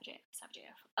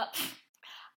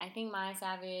 I think my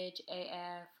Savage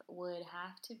AF would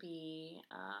have to be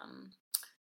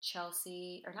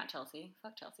Chelsea,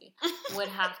 would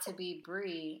have to be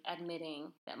Bree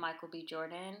admitting that Michael B.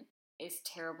 Jordan is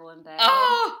terrible in bed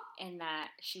and that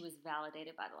she was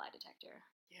validated by the lie detector.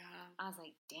 Yeah. I was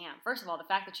like, damn. First of all, the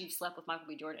fact that you slept with Michael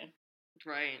B. Jordan.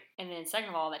 Right. And then second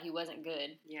of all, that he wasn't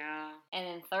good. Yeah. And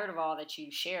then third of all, that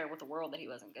you shared with the world that he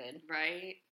wasn't good.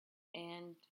 Right.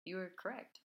 And you were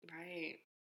correct. Right.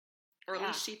 Or at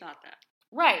least she thought that.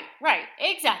 Right.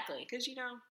 Exactly. Because,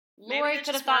 Lori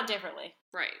could have thought differently.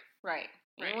 Right.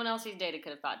 Anyone else he's dated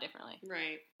could have thought differently.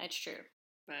 Right. That's true.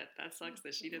 But that sucks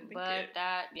that she didn't think it. But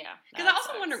that, because I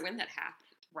also wonder when that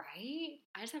happened. Right?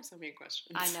 I just have so many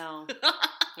questions. I know.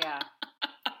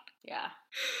 Yeah.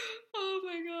 Oh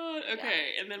my God.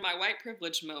 Okay. Yeah. And then my white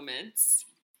privilege moments.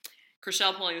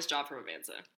 Chrishell pulling this job from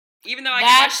Amanda. Even though I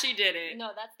guess she did it.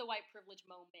 No, that's the white privilege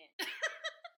moment.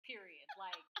 Period.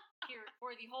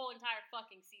 For the whole entire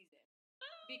fucking season.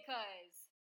 Because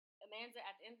Amanda,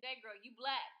 at the end of the day, girl, you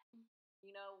black.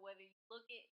 Whether you look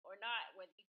it or not, whether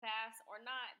you pass or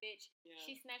not, bitch,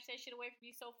 she snatched that shit away from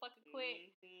you so fucking quick.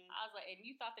 Mm-hmm. I was like, and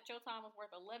you thought that your time was worth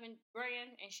 $11,000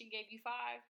 and she gave you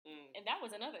 $5,000, and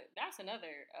that's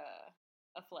another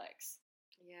a flex.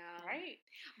 Yeah. Right?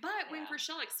 But when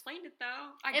Chrishell explained it,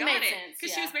 though, I got it.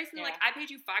 Because she was basically like, I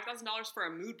paid you $5,000 for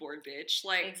a mood board, bitch.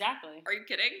 Like, exactly. Are you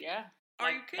kidding? Yeah. Are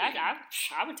you kidding?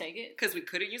 I would take it. Because we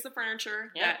couldn't use the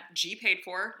furniture that G paid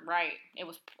for. Right. It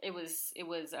was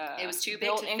too big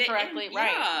built to fit incorrectly. In. Right.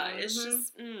 Yeah. Mm-hmm. It's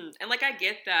just and like I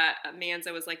get that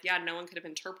Amanda was like, no one could have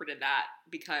interpreted that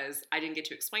because I didn't get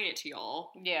to explain it to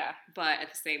y'all. Yeah. But at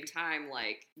the same time,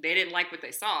 like they didn't like what they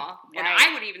saw. And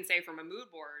I would even say from a mood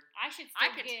board, I could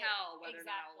tell whether or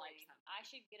not I liked something. I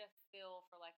should get a feel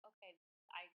for like, okay,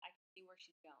 I can see where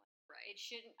she's going. Right. It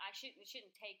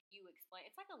shouldn't take you explain.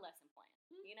 It's like a lesson plan,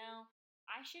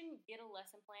 I shouldn't get a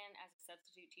lesson plan as a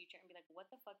substitute teacher and be like, what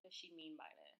the fuck does she mean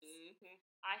by this? Mm-hmm.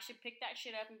 I should pick that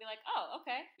shit up and be like, oh,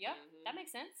 okay, yep, that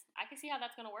makes sense. I can see how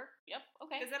that's gonna work. Yep,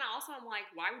 okay. Because then also I'm like,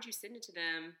 why would you send it to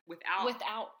them without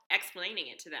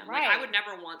explaining it to them? Right. Like I would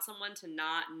never want someone to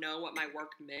not know what my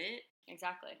work meant.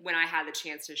 Exactly. When I had the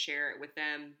chance to share it with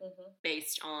them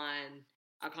based on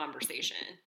a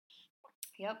conversation.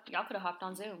 Yep, y'all could have hopped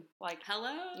on Zoom. Like,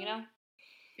 hello?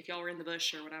 If y'all were in the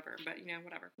bush or whatever. But,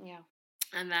 whatever. Yeah.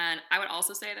 And then I would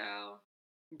also say, though,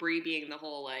 Bree being the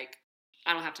whole, like,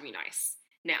 I don't have to be nice.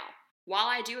 Now, while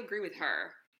I do agree with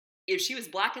her, if she was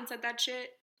black and said that shit,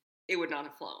 it would not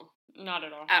have flown. Not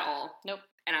at all. At all. Nope.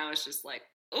 And I was just like,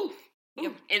 ooh,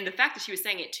 Yep. And the fact that she was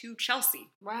saying it to Chelsea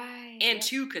Right. and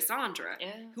to Cassandra,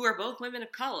 who are both women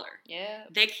of color. Yeah.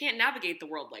 They can't navigate the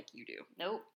world like you do.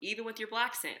 Nope. Even with your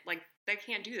black scent. Like, they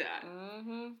can't do that.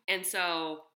 Mm-hmm. And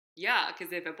so, yeah,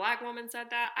 because if a black woman said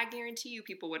that, I guarantee you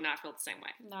people would not feel the same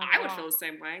way. Not I at would all. feel the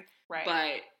same way. Right.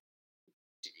 But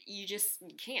you just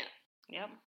can't. Yep.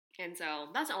 And so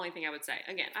that's the only thing I would say.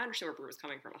 Again, I understand where Brie was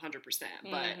coming from 100%,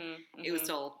 but it was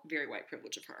still very white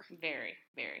privilege of her. Very,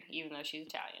 very. Even though she's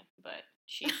Italian, but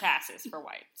she passes for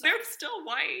white. So. They're still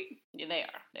white. Yeah, they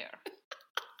are. They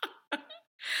are.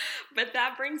 But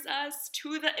that brings us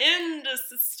to the end,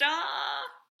 sister.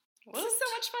 This is so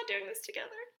much fun doing this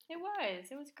together. It was.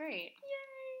 It was great.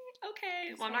 Yay.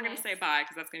 Okay. Well, I'm so not going to nice. say bye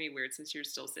because that's going to be weird since you're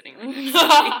still sitting right So next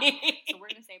to me. we're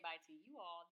going to say bye to you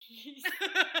all.